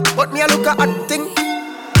party book. But me a look at hot thing.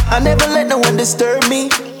 I never let no one disturb me.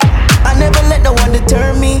 I never let no one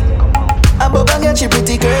deter me. Above and get she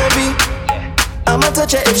pretty curvy. I'ma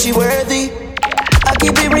touch her if she worthy. I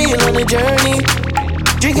keep it real on the journey.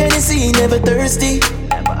 Drink Hennessy, never thirsty.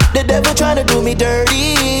 The devil tryna do me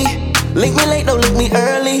dirty. Link me late, don't link me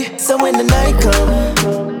early. So when the night come,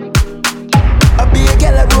 I be a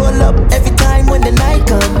girl I roll up every time when the night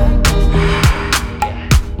come.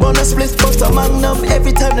 Bonus split, bust a magnum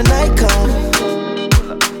every time the night come.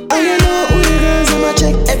 And you know who the girls in my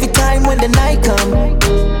check every time when the night come.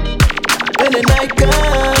 When the night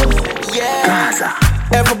comes, yeah.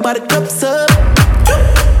 Everybody cups up.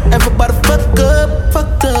 Everybody fucked up.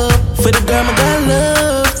 For the girl my God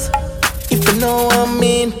loves. If you know what I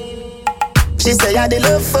mean. She say I the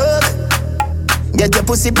love fuck. Get your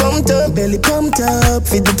pussy pumped up, belly pumped up.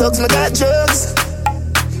 Feed the dogs, my got drugs.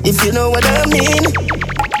 If you know what I mean.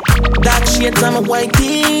 Dark shades on my white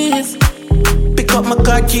tees. Pick up my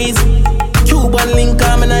car keys. Cuban link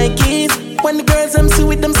on my Nikes. When the girls I'm see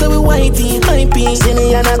with them, so we whitey, high pee. See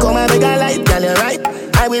me and I come and make a light, girl, you're right.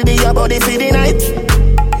 I will be your body for the night.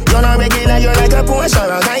 You're not regular, you're like a Porsche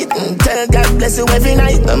or a kite. Tell God bless you every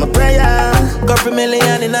night, I'm a prayer. Couple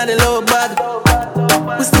million in the low bag.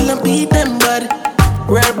 We still don't beat them bad.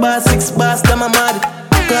 Red bar, 6 bars, them a mad.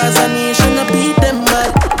 Cause a nation a beat them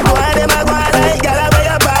bad. Boy, them a go like, girl, I wear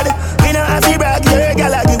your bad. We know how to brag, your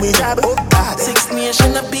girl, I give me job. Oh God, 6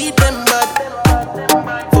 nation a beat them bad.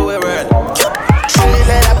 For a word. She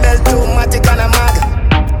let a belt too matic on a mag.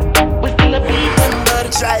 We still a beat them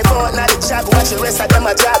bad. Drive out, not the job, watch the rest of them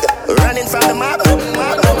a jog. Running from the mob.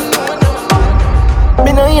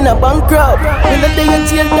 Me no in a bankrupt. Me no day in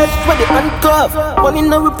jail, that's for the handcuff. One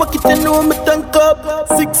in our pocket, you know me tank up.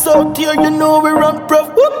 6 out here, you know we run prof.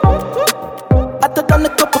 Hotter than a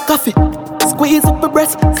cup of coffee. Squeeze up your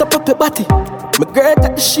breast, slap up your body. My girl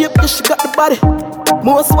got the shape, yeah, she got the body.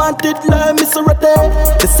 Most wanted, like Miss Rotte.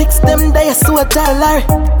 The 6 them days, so I tell Larry.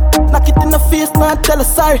 Knock it in the face, not tell her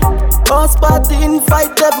sorry. House party,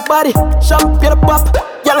 invite everybody. Champagne pop,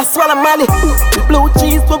 y'all I swallow money. The blue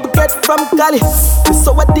cheese, what we get from Cali. We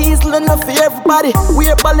saw a diesel enough for everybody.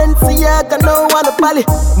 We're Balenciaga, no one a Bali.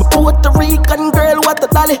 My Puerto Rican girl, what a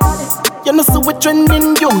dolly. You know, so we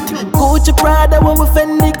trending youth. Gucci Prada, when we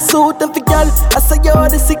Fenix suit. And for y'all, I say you're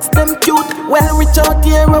the 6 them cute. Well, reach out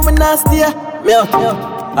here, when we nasty. Me out,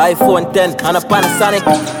 iPhone 10 and a Panasonic.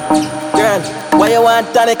 Girl, why you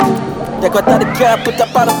want tonic? Take out of the car, put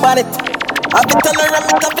up on the bonnet. I be telling her,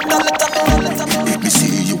 Let me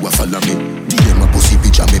see you a follow me. DM my pussy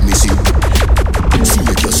picture, make me see. See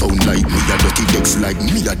if you sound like me, a dirty decks like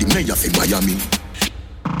me, a the mayor for Miami.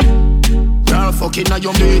 You're fucking on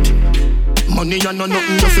your mate. Money and no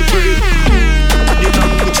nothing you fi pray. The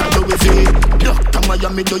language I do with it. Doctor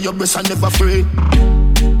Miami do your best and never afraid.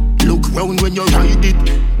 Look round when you ride it.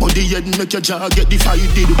 Body head make your jaw get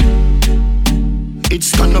divided.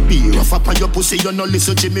 It's gonna be rough up on your pussy, you no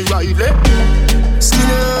listen to me Riley. Skin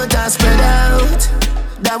out and spread out.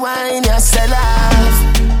 That wine you sell off.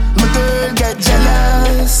 My girl get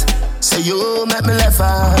jealous. Say you make me laugh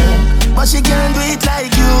out. But she can't do it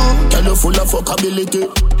like you. Girl you full of fuckability.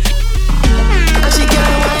 And she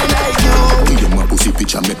can't wine like you. Give my pussy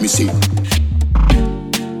picture, make me see.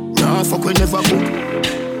 Nah, fuck we never book.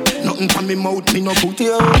 Nothing from me mouth, me no put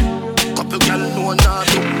you. Couple gal know nah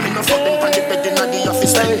do. Me no fuck them from the bed in the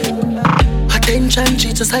office. Attention,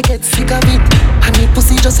 she just I get sick of it. And me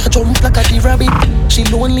pussy just a jump like a the rabbit. She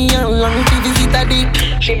lonely and long to visit a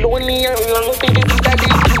dick. She lonely and long to visit a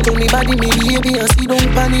dick. Tell me body me baby and see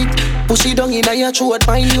don't panic. Push it down in your throat,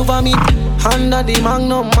 find you vomit. Under the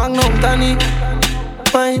magnum tonic.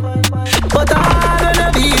 Fine, but I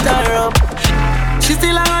gonna beat her up. She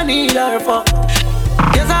still I need her fuck.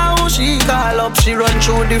 Guess how she call up. She run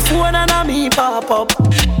through the phone and a me pop up.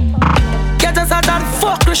 Get us at that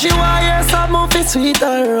fuck, she want hear some of it sweet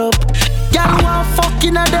her up. Y'all want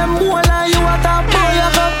fucking at them more like you at a boy, you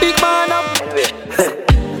got big man up.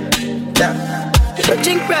 Don't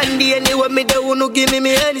drink brandy anyway, me don't wanna give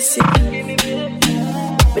me anything.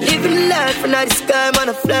 Believe in life and not the sky, man,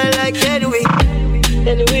 I fly like anyway.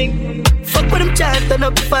 Fuck what I'm trying, turn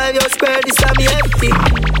up the 5 years square, this time me everything.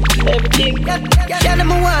 Yeah,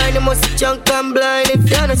 I'm a wine, I must junk and blind if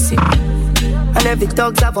you don't see. And every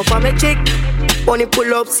dog's have up on my chick. Only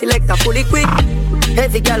pull up, select a fully quick.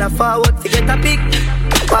 Every gal a forward to get a pick.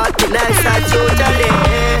 Party nice and totally.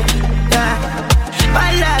 Yeah.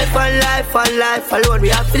 One life alone we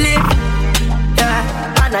have to live.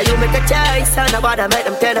 Yeah. And now you make a choice, and nobody make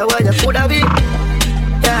them tell you what you could have been.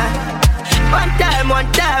 Yeah.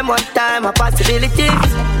 One time, a possibilities.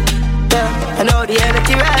 Yeah, I know the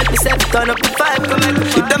energy right, we said turn up the vibe, come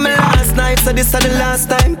make it. It done me last night, so this is the last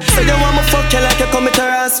time. Say you want me fuck you like you commit a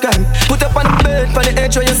rash crime. Put up on the bed, on the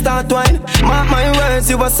edge where you start wine. Mark my words,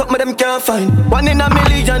 you want something them can't find. 1 in a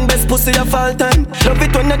million, best pussy of all time. Love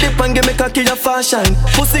it when you dip and give me cocky your fashion.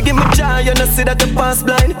 Pussy give me joy, you know see that you pass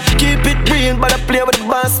blind. Keep it real, but I play with the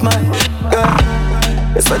boss man.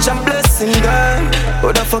 Yeah. It's such a blessing, girl.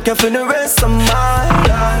 Who the fuck you for the rest of my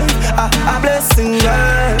life? A blessing,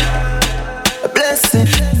 girl. A blessing.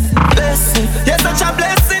 You're such a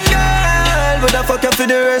blessing, girl. Who the fuck you for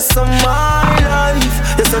the rest of my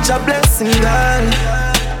life? You're such a blessing, girl.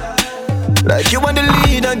 Like you are the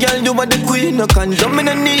leader, girl, you are the queen. No condom in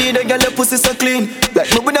the need, girl, your pussy so clean.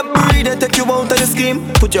 Like me with a breed, I take you out of the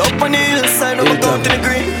scheme. Put you up on the hillside, I'ma go to the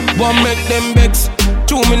green. One make them vex.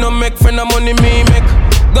 Two me no make friend of money me make.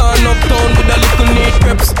 Gone uptown with a little neat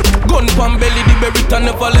preps. Gun pan belly, the berry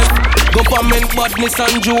never left. Government badness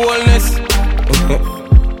and jewelness.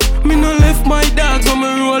 Me no left my dogs when me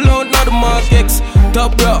roll out, not the Mark X.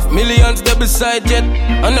 Top rough, millions they beside jet.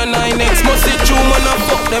 And a 9X, must see true man I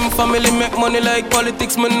fuck them family. Make money like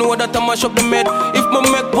politics, me know that I mash up the med. If me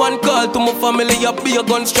make one call to my family, I be a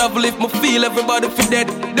guns travel. If me feel everybody fi dead,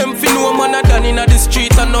 them fi know man a done inna the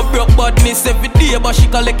street. And no broke badness every day, but she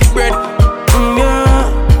collect it bread.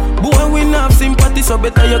 Yeah. Boy, we not have sympathy, so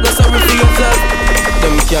better you go sorry for yourself.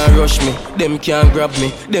 Them can't rush me, them can't grab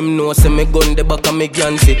me. Them know say me gun the back of me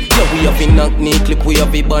Grancy. Yeah, we have a knock knee clip, we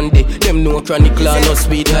have a bandy. Them know chronic law, no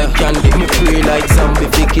sweet like candy. Me pray like zombie,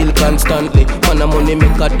 fi kill constantly. Man a money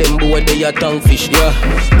make a them boy, they a tongue fish, yeah.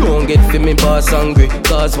 Don't get fi me boss hungry,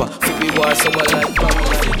 cause what? Fi we war so like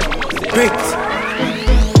bricks.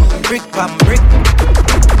 Brick pam brick.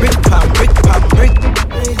 Brick pam brick pam brick.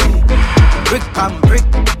 Brick pam brick.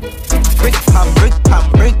 Brick pam brick pam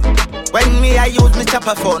brick. When me I use me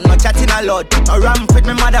chopper phone, no chatting a lot. No ramp with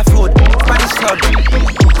me mother food. Spanish blood,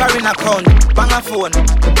 carrying a crown, bang a phone,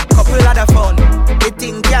 couple other phone. The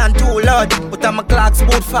thing can't too loud, but I'm a clocks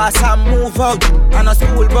boot fast and move out. On a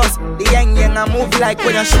school bus, the young I move like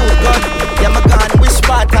when I shoot gun. Yeah, my gun, which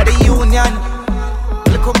part of the union?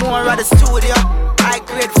 Look more at the studio. I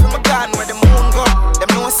grade from a gun where the moon go.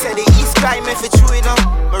 Them no say the east crime if it's true enough.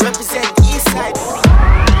 I represent the east side.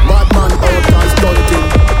 Bad man out and stunting.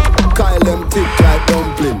 Kyle them thick like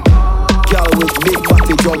dumpling. Girl with big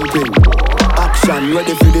body jumping. Action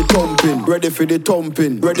ready for the thumping. Ready for the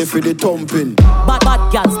thumping. Ready for the thumping.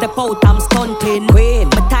 Bad girl step out, I'm stunting. Queen,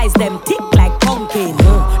 my ties them thick like pumpkin.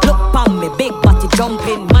 Look pon me, big body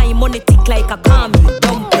jumping. My money thick like a commie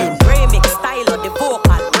dumpling. Remix style of the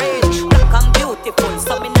vocal range. Black and beautiful,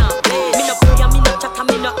 so me now play. Me no play, me no chat,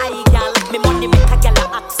 me no eye girl. Me money make a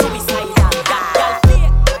girl act suicidal.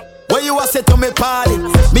 When you a say to me party,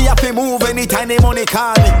 me have to move anytime the money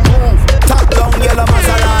call me. Move, top down yellow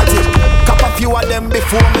Maserati. Cop a few of them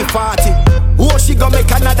before me 40. Oh, she gon' make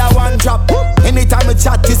another one drop. Anytime we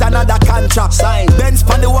chat is another contract. Sign. Benz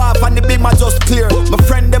pon the wharf and the beam are just clear. My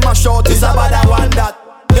friend them a short is about that one that.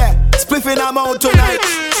 Yeah, spliffing a mount tonight.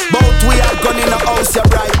 Bout we have gun in the house, you're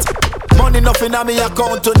right. Money nothing on me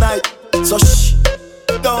account tonight. So shh,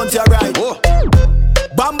 don't you right. Oh.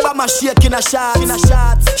 Bamba my shake in a shot.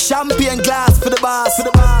 Champagne glass for the boss.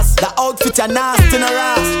 The outfit a nasty in a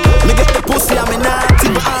ass. Me get the pussy and me naughty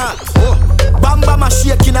in my heart. Bamba my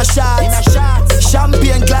shake in a shot.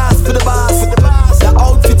 Champagne glass for the boss. The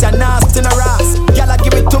outfit a nasty in a ass. Gyal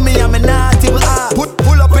give it to me and me naughty in my heart.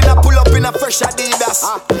 Pull up in a fresh Adidas.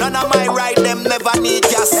 None of my ride them never need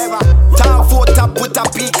gas. Town 4 top with a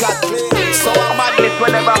peacock. So I'm madness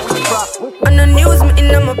whenever we drop. On the news, me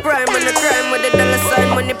in my prime. On the crime with the dollar sign.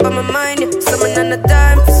 Money for my mind. So I'm on the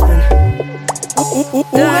time for spend.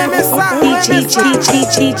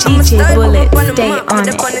 DJ Bullet, stay on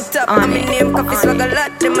it. On it. Name coffee swag a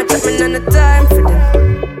lot. Them a chat me on the time for them.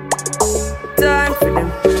 Time for them.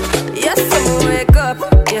 Yes, I'm wake up.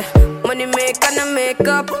 Yeah, money make and I make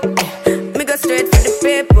up. Yeah, me go straight for the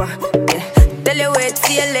paper. Yeah, tell you wait,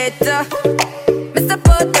 see you later. Me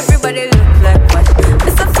support everybody look like what?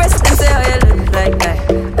 Me so fresh and say how you look like that.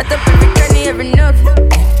 I top every cranny, every nook.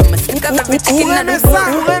 I'ma think of everything. chicken at the bowl.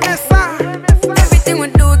 Everything we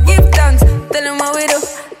do, give thanks. Tell them what we do.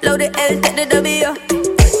 Load the L, take the W.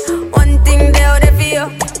 One thing they out there for you.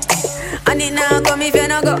 And it now come if you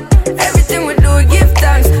not go. Everything we do, give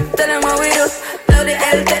thanks. Tell them what we do. Load the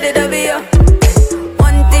L, take the W.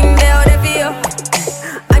 One thing they out there for you.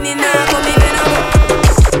 And it now come if you not go.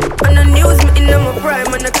 On the news, me in my prime.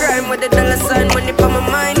 On the crime with the dollar sign. Money for my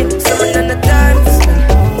mind. Someone on the times.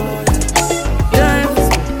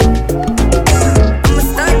 I'ma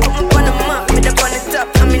start, put me on the map. Me up on the top.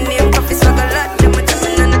 I'm in name, coffee, swag a lot. Them a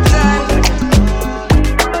jumping on the time.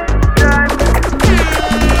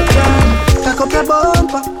 Cock up your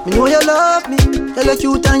bumper, me know you love me. Tell you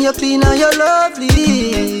cute and you clean and you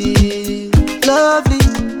lovely. Lovely.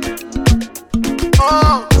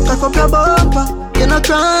 Cock up your bumper, you're not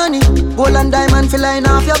cranny. Gold and diamond feel line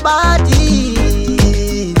off your body.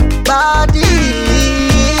 Body.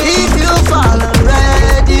 If you fall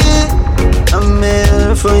already, I'm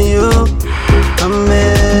here for you. I'm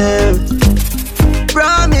here.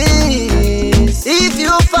 Promise. If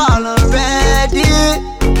you fall already,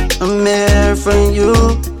 I'm here for you.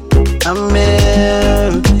 I'm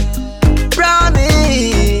here.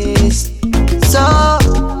 Promise. So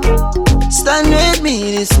stand with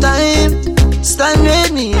me this time. Stand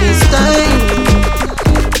with me this time.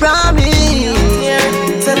 Promise.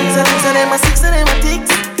 Send them a six and them a tick.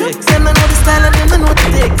 Them know the style and them know the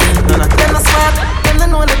tick. Them a swap, them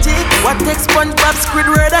know the tick. What takes SpongeBob,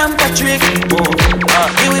 Squidward and Patrick?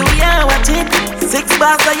 Here we are, watch it. 6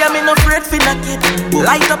 bars I am in no afraid for knock it.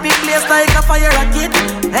 Light up in place like a fire rocket.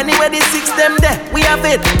 Anyway the 6 them there, we have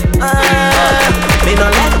it. Me no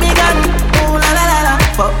let me gun. Ooh la la la la.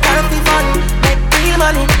 Fuck therapy fun, make real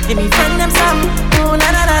money. Give me friend them some. Ooh la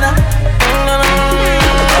la la la.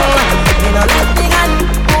 Me no let me gun.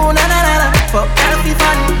 Ooh la la la la. Fuck therapy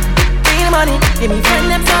fun, real money. Give me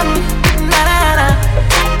friend them some. La la la la.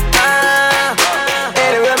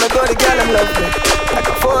 Anywhere me go, the girl them love me. Like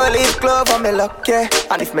a 4-leaf glove on me lucky.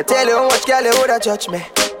 And if me tell you how much girl you woulda judge me,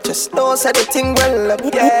 just know say the thing well up,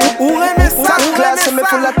 yeah. Top class and me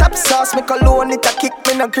full of top sauce. Me cologne it a kick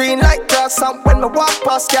me no green like grass. And when me walk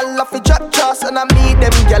past, girl off the drop trust. And I meet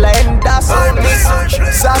them girl I end us.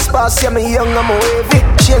 Sauce pass, yeah me young and me wavy.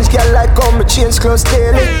 Change girl like how me change clothes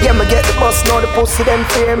daily. Yeah me get the bus, now the pussy them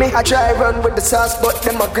fear me. I try run with the sauce, but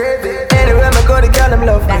them a gravy. Anywhere me go, the girl them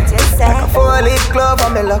love me. Like a 4-leaf glove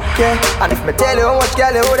on me lucky. And if me tell you how much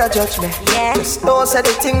girl you woulda judge me, just know say the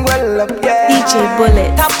thing well up, yeah. DJ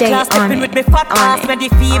Bullet, stay class, on with it. me fat ass, when the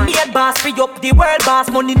female boss free up the world boss.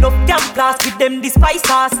 Money enough damn blast with them the spice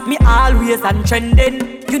sauce. Me always and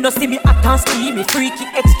trending. You know see me hot and steamy, freaky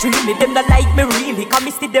extremely. Them that like me really, cause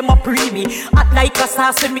me see them a pre-me. Hot like a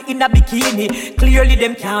sauce when me in a bikini. Clearly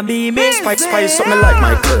them can't be me. Spice up me like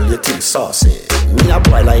my girl, you think saucy. Me a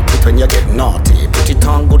boy like it when you get naughty. Put it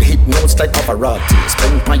on good hit notes like Pavarotti.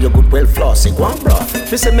 Spend on your good well flossy, go on bro.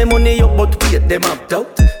 Me say me money up but wait them up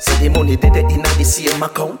out. See the money they in the same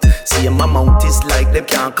account. See my amount is like them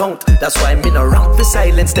can't count. That's why me no round to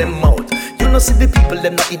silence them out. You know see the people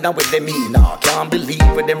them not in with them in. Can't believe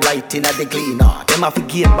when them writing at the cleaner. Them have to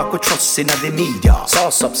gain back with trust in the media.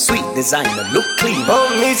 Sauce up sweet designer look clean. Oh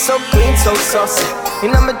me so clean, so saucy.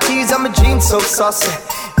 In my tees, I'm a jeans so saucy.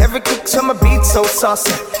 Every kick to my beat so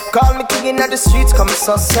saucy. Call me king in the streets, come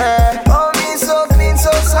saucy. Oh me so clean, so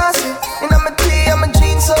saucy. In my tee, I'm a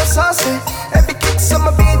jeans so saucy. Every kick to my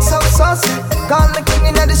beat so saucy. Call me king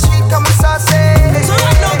in the street, come saucy. So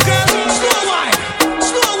right now, girl, slow wine,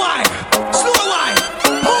 slow wine, slow wine.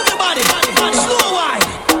 Move your body, slow wine,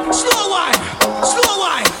 slow wine, slow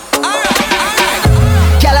wine. Alright.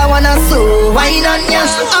 Girl, I wanna slow wine on ya.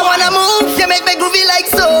 I wanna move, you make me groovy like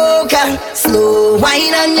soca. Slow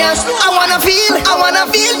wine on ya. I wanna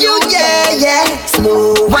feel you, yeah, yeah.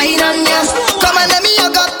 Slow wine on ya. Come on, let me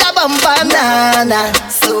you got the bumper, nana.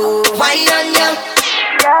 Slow wine on ya.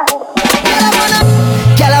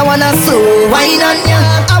 Girl, I wanna slow wine on ya.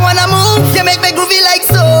 I wanna move, you make me groovy like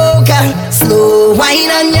soca. Slow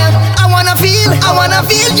wine on ya. I wanna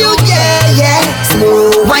feel you, yeah, yeah.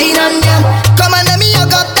 Slow wine on ya. Come on, let me you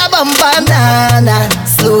got the bumper, nana.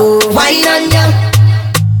 Slow wine on ya.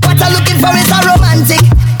 What I'm looking for is a romantic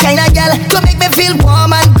kind of girl to make me feel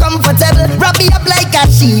warm and comfortable. Wrap me up like a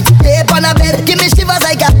sheet, tape on a bed. Give me shivers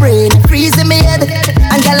like a brain freeze in my head.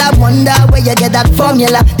 And girl, I wonder where you get that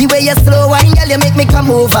formula. The way you slow wine, girl, you make me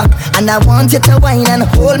come over. And I want you to wine and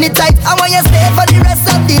hold me tight. I want you stay for the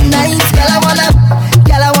rest of the night. Girl,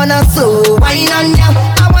 I wanna slow wine on ya.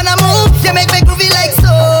 I wanna move, you make me groovy like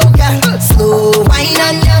soca. Slow wine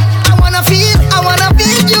on ya. I wanna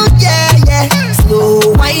feel you, yeah, yeah. Slow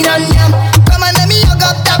wine on ya. Come on, let me you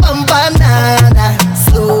got the bumper, nana.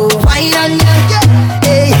 Slow wine on ya.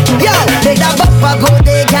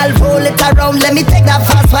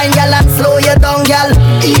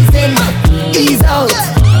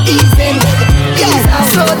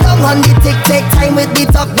 Take time with the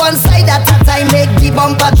talk, one side at a time. Make the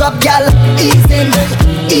bumper drop, gal. Ease in,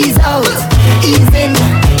 ease out, ease in,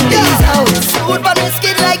 ease out. Smooth on the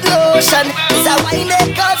skin like lotion. It's a wine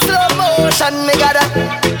they call slow motion. Me gotta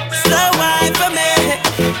slow wine for me.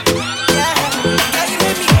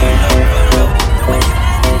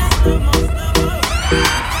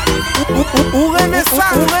 Où aimait ça,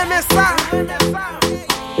 où aimait ça.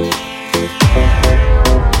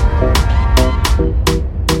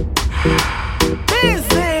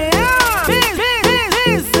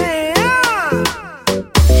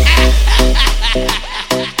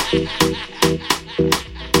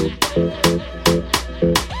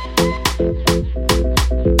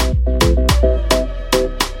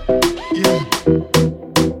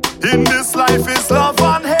 In this life it's love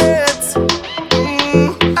and hate.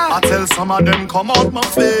 I tell some of them come out my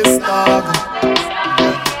face, dog.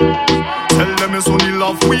 Tell them it's only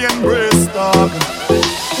love we embrace, dog.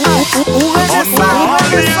 Under all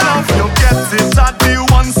the love you get it at the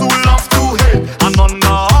ones who love to hate. And under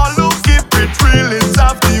all who keep it real it's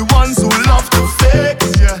at the ones who love to fake.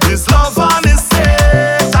 It's love and it's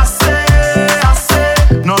hate. I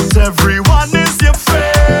say, not everyone is your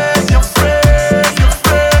friend, your friend, your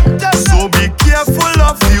friend. So be careful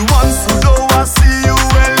of the ones who don't see you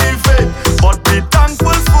elevate, but be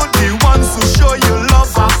thankful for the ones who show you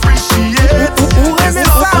love, appreciate. It's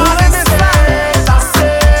love and it's hate.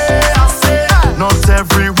 I say, not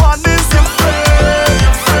everyone is your friend,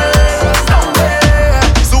 your friend.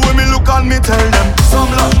 So when me look on me, tell them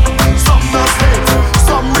some love, some does hate,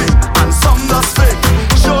 some real and some does fake.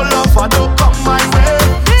 Show love, I don't come my way.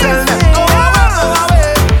 Tell them go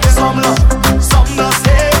away. Some love, some does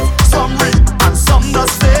hate, some real and some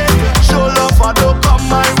does fake. Show love, I don't come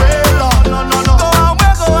my way. Lord, no, go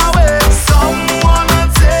away. Some wanna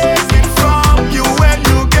take it from you when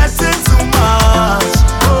you get too much.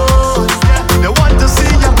 Oh, yeah, they want to see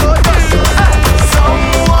you go down. Some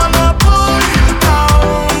wanna pull you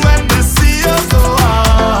down when they see you go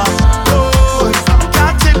up. Oh,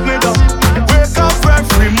 can't take me down. Wake up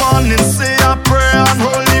every morning, say a prayer and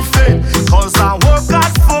holy faith. Cause I work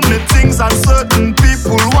hard for me things and certain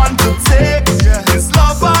people want to take. It's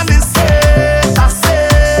love and it's hate. I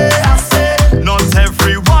say, not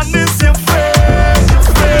everyone is your friend, your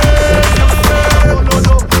friend, your friend.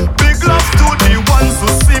 No. Big love to the ones who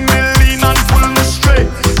see me lean and pull me straight.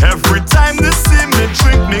 Every time they see me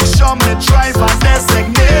drink, make sure me drive and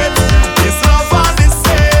designate. It's love and it's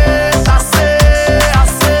hate. I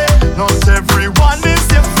say, not everyone is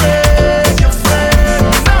your friend, your friend.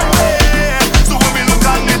 No way. So when we look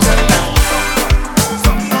at me, tell them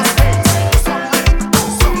some does hate,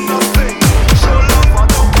 some does fake. Show love, I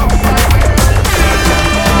don't come my way.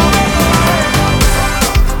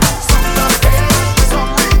 Some does hate, some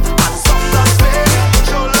real and some does fake.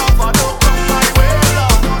 Show love, I don't come my way.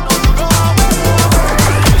 Lord, no, go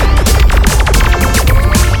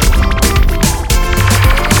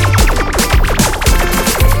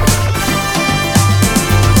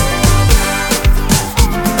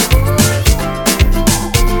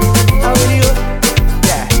How are you?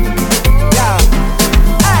 Yeah.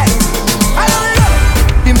 Hey, how are you?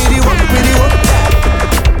 Give me the work, with the work, yeah.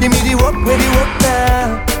 Give me the work, with the work,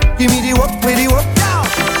 now. Give me the work, with the work, now.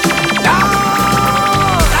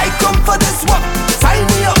 I come for this work. Sign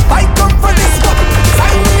me up. I come for this work.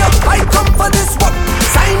 Sign me up. I come for this work.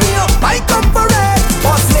 Sign me up. I come for it.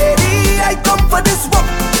 Boss lady, I come for this work.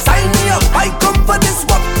 Sign me up. I come for this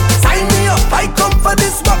work. Sign me up. I come for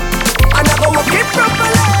this work. And I go work it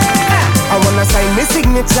properly. I wanna sign my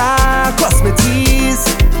signature, cross my T's,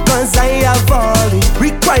 cause I have all the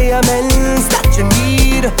requirements that you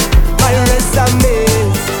need. My resume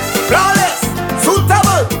flawless,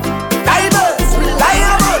 suitable, diverse,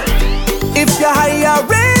 reliable. If you're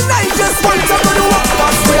hiring, I just want to go to work.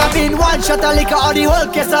 Cause we have been one shot of liquor or the whole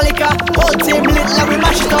case of liquor. Whole team lit like we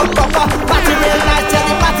mash it up proper. Party real nice, yeah,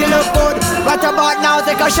 the party look good. Right about now,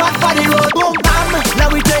 take a shot for the road. Boom bam, now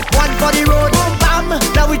we take one for the road. Boom bam,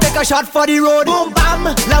 now we take a shot for the road. Boom bam,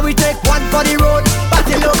 now we take one for the road.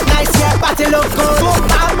 Party look nice, yeah, party look good. Boom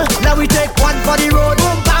bam, now we take one for the road.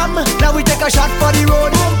 Boom bam, now we take a shot for the road.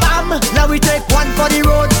 Boom bam, now we take one for the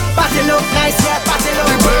road. Party look nice, yeah, party look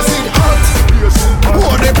good. The place it hot.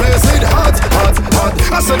 Oh, the place it hot, hot, hot.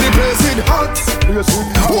 I said the place it hot.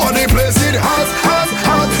 Oh, the place it hot, hot,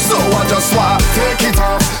 hot. So I just want take it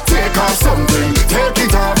off something. Take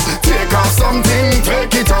it off something.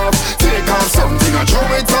 Take it off something. I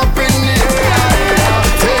throw it up in the air.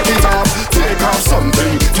 Take it off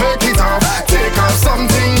something. Take it off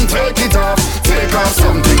something. Take it off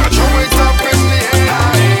something. I throw it up in the air.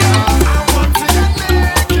 I want to get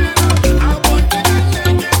naked. I want to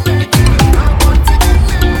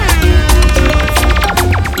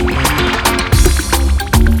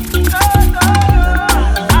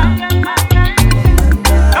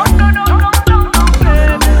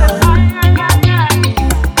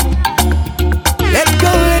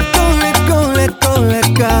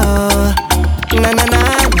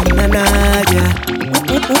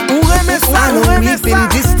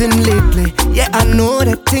know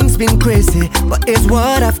that things been crazy, but it's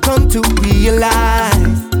what I've come to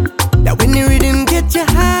realize. That when the rhythm get you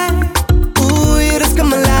high, ooh, you just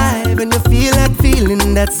come alive. And you feel that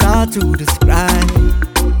feeling that's hard to describe.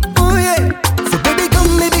 Oh yeah. So baby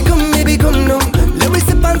come now. Let me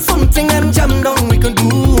sip on something and jam down. We can do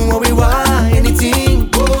what we want, anything.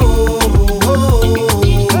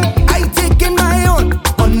 I taking my own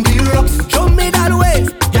on the rocks. Show me that way,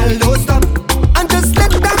 girl, don't stop. And just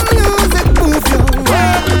let that music move your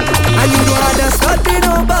way. And you don't have to study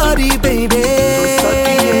nobody, baby.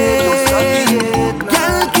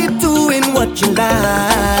 Girl, keep doing what you like.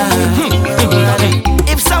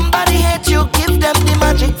 If somebody hate you, give them the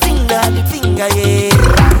magic finger, yeah.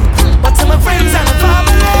 But to my friends and my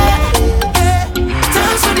family,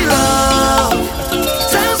 thanks for the love,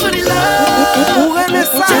 thanks for the love.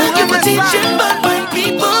 Thank you for teaching bad mind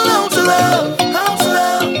people how to love,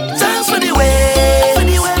 Thanks for the way,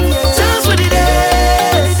 thanks for the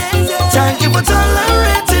days. Thank you for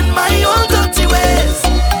tolerating my own dirty ways.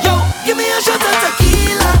 Yo, give me a shot of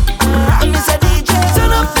tequila. And Mr. DJ,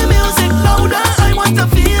 turn up the music louder. I want to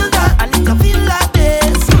feel that, I need to feel like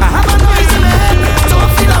this. I have a noise in my head,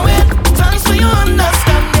 don't feel away. Thanks for your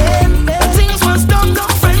understanding. When things was done,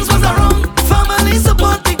 friends was around, family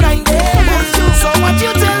support the grinding. So what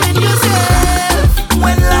you telling yourself?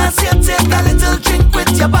 When last you take a little drink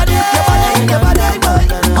with your body, boy.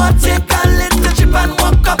 Or take a little trip and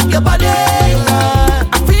walk up your body. I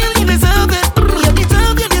feel you deserve it. You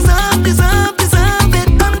deserve it.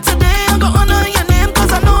 And today I'm gonna honor your name,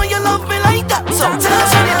 cause I know you love me like that. So tell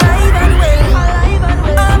me alive and well.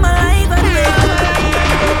 I'm alive and well.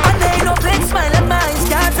 And they no flex, smile and my eyes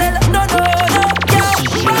can't tell. No, yo.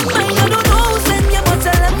 Bad mind, you don't know, send you, but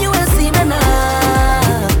tell them you will see me now.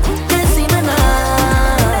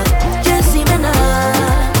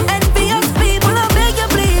 Envious people, I beg you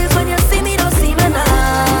please, when you see me, don't see me now.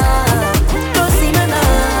 Don't see me now.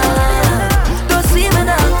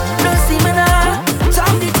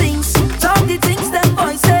 Talk the things them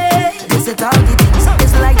boys say. They say talk the things,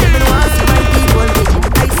 it's like them in want see my people win.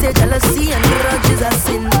 I say jealousy and grudges are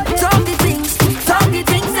sin. Talk the things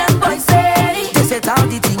them boys say. They say talk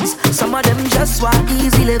the things, some of them just want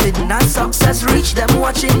easy living. And success reach them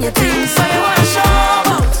watching your things. So you want show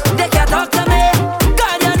out, they can't talk to me.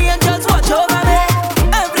 Guardian angels watch over me.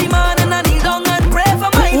 Every morning I kneel down and pray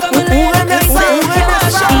for my family.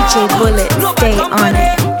 DJ Bullet, stay on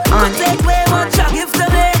it. Take away what you give to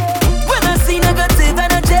me. When I see negative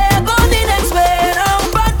energy, I go the next way. Now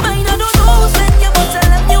bad mind, I don't know, send you, but tell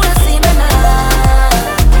them you will see me now.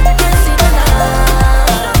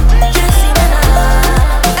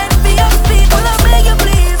 Envious people, I beg you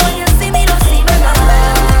please, when you see me, don't see me now.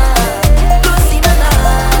 Don't see me now.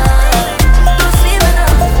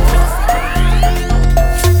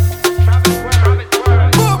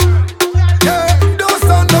 Yeah, don't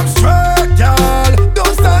stand up straight, y'all.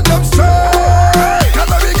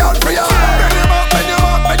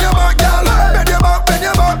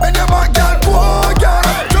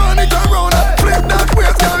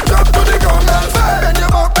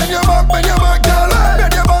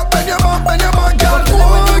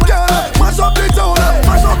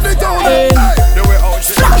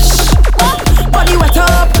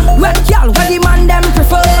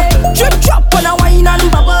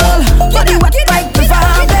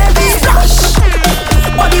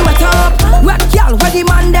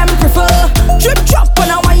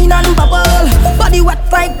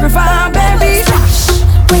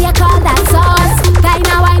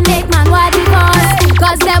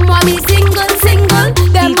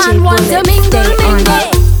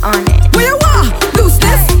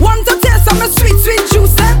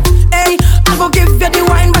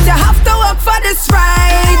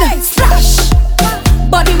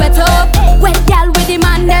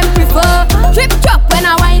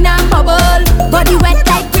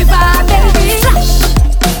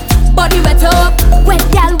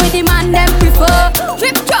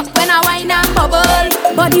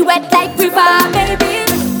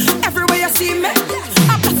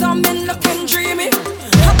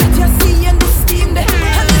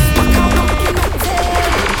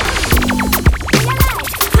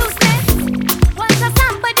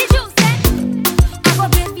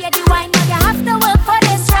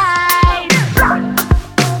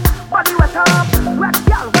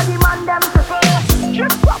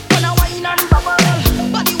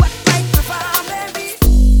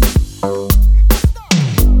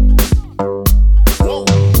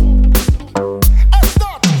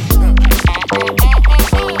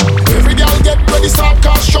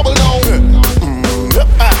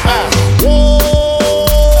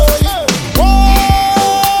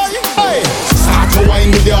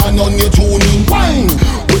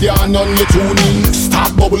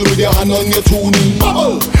 your hand on your two knee.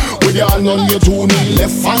 Bubble. With your hand on your two knee.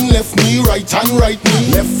 Left hand, left knee, right hand, right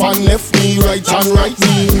knee. Left hand, left knee, right hand, right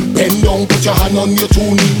knee. Bend down, put your hand on your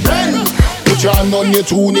two knee. Bend. Put your hand on your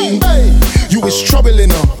two knee. You is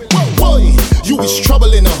troubling her. Boy, you is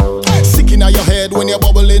troubling her. Sick in your head when you're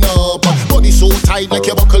bubbling up. Body so tight like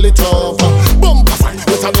you buckle it up. Bumper fine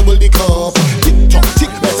with a double the cup. Tick tock,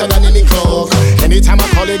 tick better than any clock. Anytime I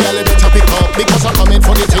call it, girl, you better pick up. Because I'm coming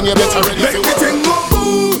for the thing, you better ready for it. Make the thing go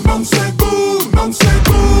boom, boom, say boom, boom, say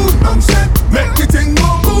boom, boom, say. Make the thing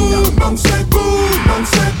go boom, boom, say boom, boom,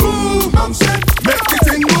 say boom, boom, say. Make the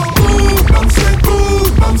thing go boom, boom, say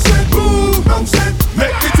boom, boom, say boom, boom, say.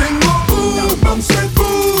 Make the thing go boom, boom, say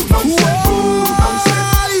boom, boom, say boom, boom,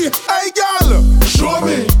 say. Hey, girl, show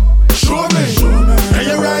me, show me, and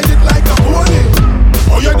you ride it like a pony.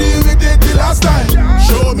 How you deal with it the last time?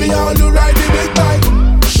 Show me how you ride the big bike.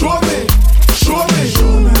 Show me,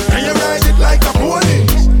 and you ride it like a pony.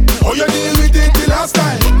 How you deal with it the last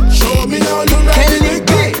time? Show me how you ride the big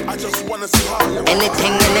bike. I just wanna see how you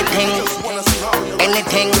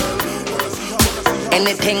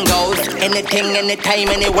anything goes, anything, anytime,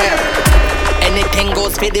 anywhere. Anything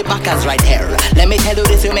goes for the backers right here. Let me tell you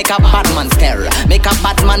this, you make a bad man stare. Make a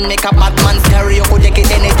bad man stare. You could take it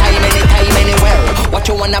anytime, anywhere. What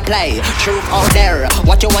you wanna play? Truth out there.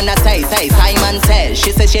 What you wanna say? Simon says.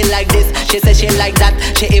 She says she like this, she says she like that.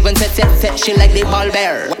 She even said she like the ball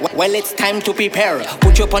bear. Well, it's time to prepare.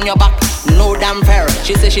 Put you up on your back, no damn fair.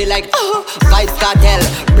 She says she like Vibes Cartel,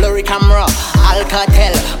 blurry camera,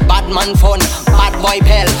 Alcatel, bad man fun, bad boy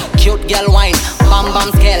pal, cute girl wine, bam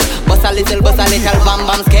bam scale, bust a little bam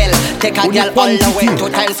bam scale. Take a girl all the way to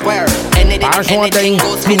Times Square. Anything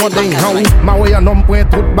goes for the backers. Ma way non point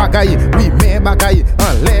tout bagay, oui mais bagay,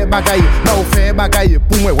 en les bagay, now fait bagay,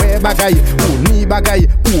 pour moi ouais bagay, pour ni bagay,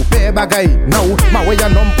 pour faire bagay, now ma way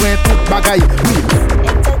non point tout bagay, oui.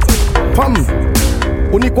 Femme,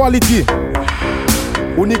 on equality,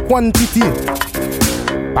 on quantity.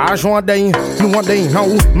 Pas joint d'un, nous on d'un, now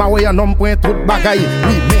ma way non point tout bagay,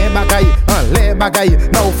 oui mais bagay, en les bagay,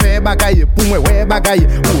 now fait bagay, pour moi ouais bagay,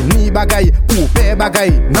 pour ni bagay, pour faire bagay,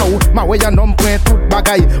 now ma way non point tout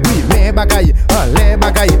bagay, oui mais bagay, en les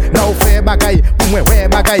bagay, now fait bagay, pour moi ouais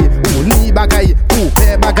bagay, pour ni bagay, pour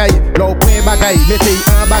faire bagay, l'eau point bagay, mettez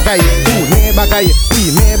un bagay, pour ni bagay, oui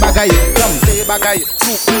mais bagay, comme des bagay,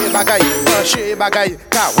 souper bagay, pencher bagay,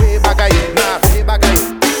 kawe bagay, na fait bagay,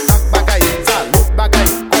 bagay, salute bagay,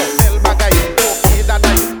 confel bagay, ok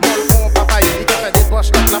daday, mol bon papay, il ka fait des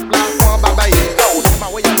poches la plap la point babay, ma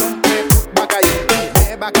way non fait bagay, mais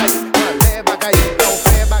bagay, les bagay, on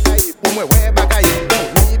fait bagay, pour moi ouais bagay, pour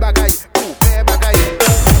ni bagay, pour faire bagay,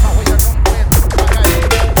 ma way non fait bagay.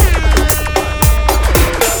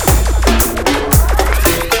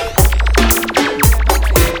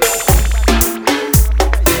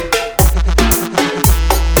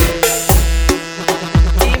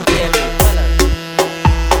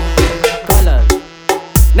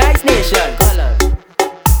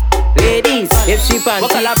 If she panty,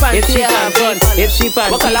 if she have fun, if she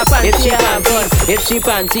panty, if she have fun, if she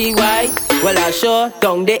panty white, well I sure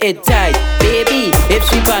down the it tight. Baby, if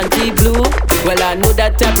she panty blue, well I know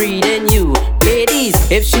that I'm breeding you. Ladies,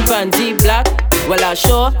 if she panty black, well I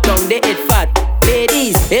sure down the it fat.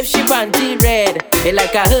 Ladies, if she panty red, it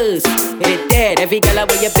like a hearse, it dead. Every girl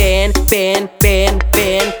where you bend.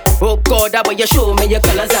 Oh God, that way you show me your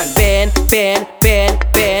colors and bend.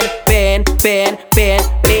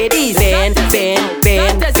 Ladies, bend.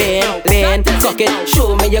 Fuck it,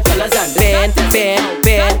 show me your colors and bend.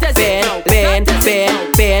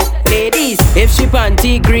 Ladies, if she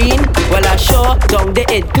panty green, well I sure down the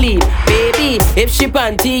it clean. Baby, if she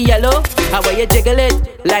panty yellow, how you jiggle it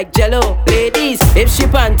like jello. Ladies, if she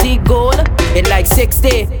panty gold, it like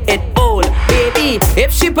 60, it old. Baby,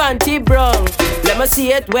 if she panty brown, let me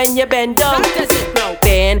see it when you bend down.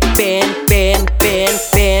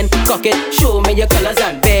 Bend, cock it, show me your colors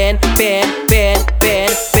and bend, yeah,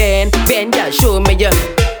 show me your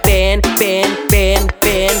bend,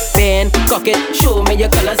 cock it, show me your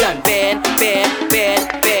colors and bend, baby.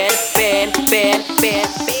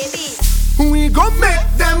 We gon'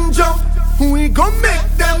 make them jump, we gon'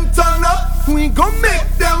 make them turn up, we gon' make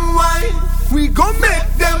them whine, we gon' make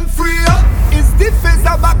them free up. It's the face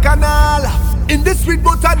of Bacchanal, in the street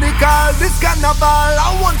botanical, this carnival.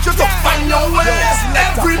 I want you to find your way.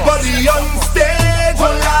 Everybody on stage, oh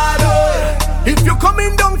Lord, oh. If you're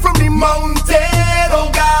coming down from the mountain, oh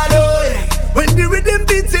God, oh. When the rhythm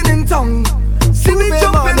beating in tongue, see me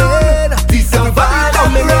jumping on. This a vibe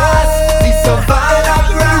of grass, this a vibe of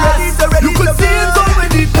grass. You could see it all when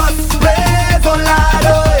the dust spreads, oh Lord,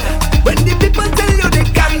 oh. When the people tell you they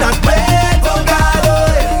cannot wait, oh God, oh.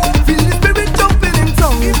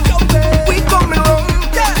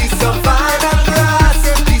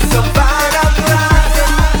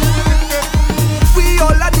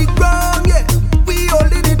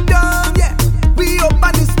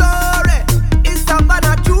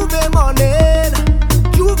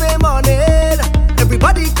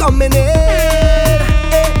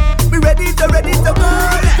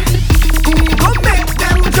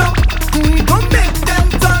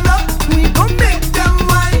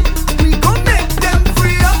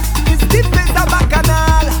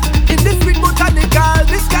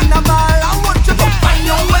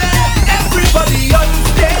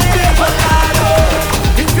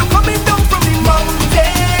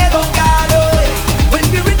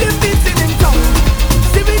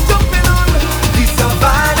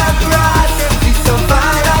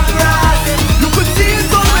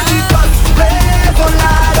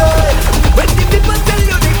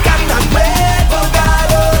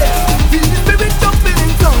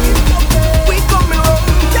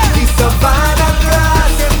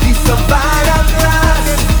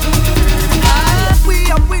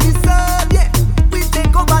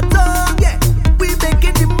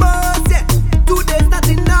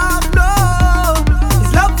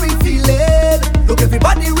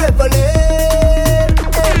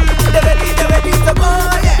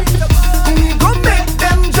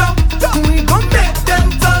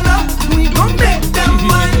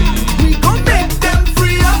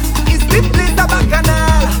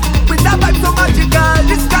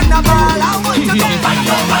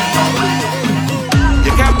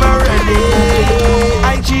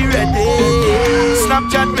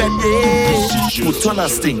 put on a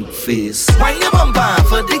stink face. Wine your bumper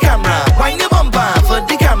for the camera. Wine your bumper for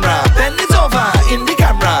the camera.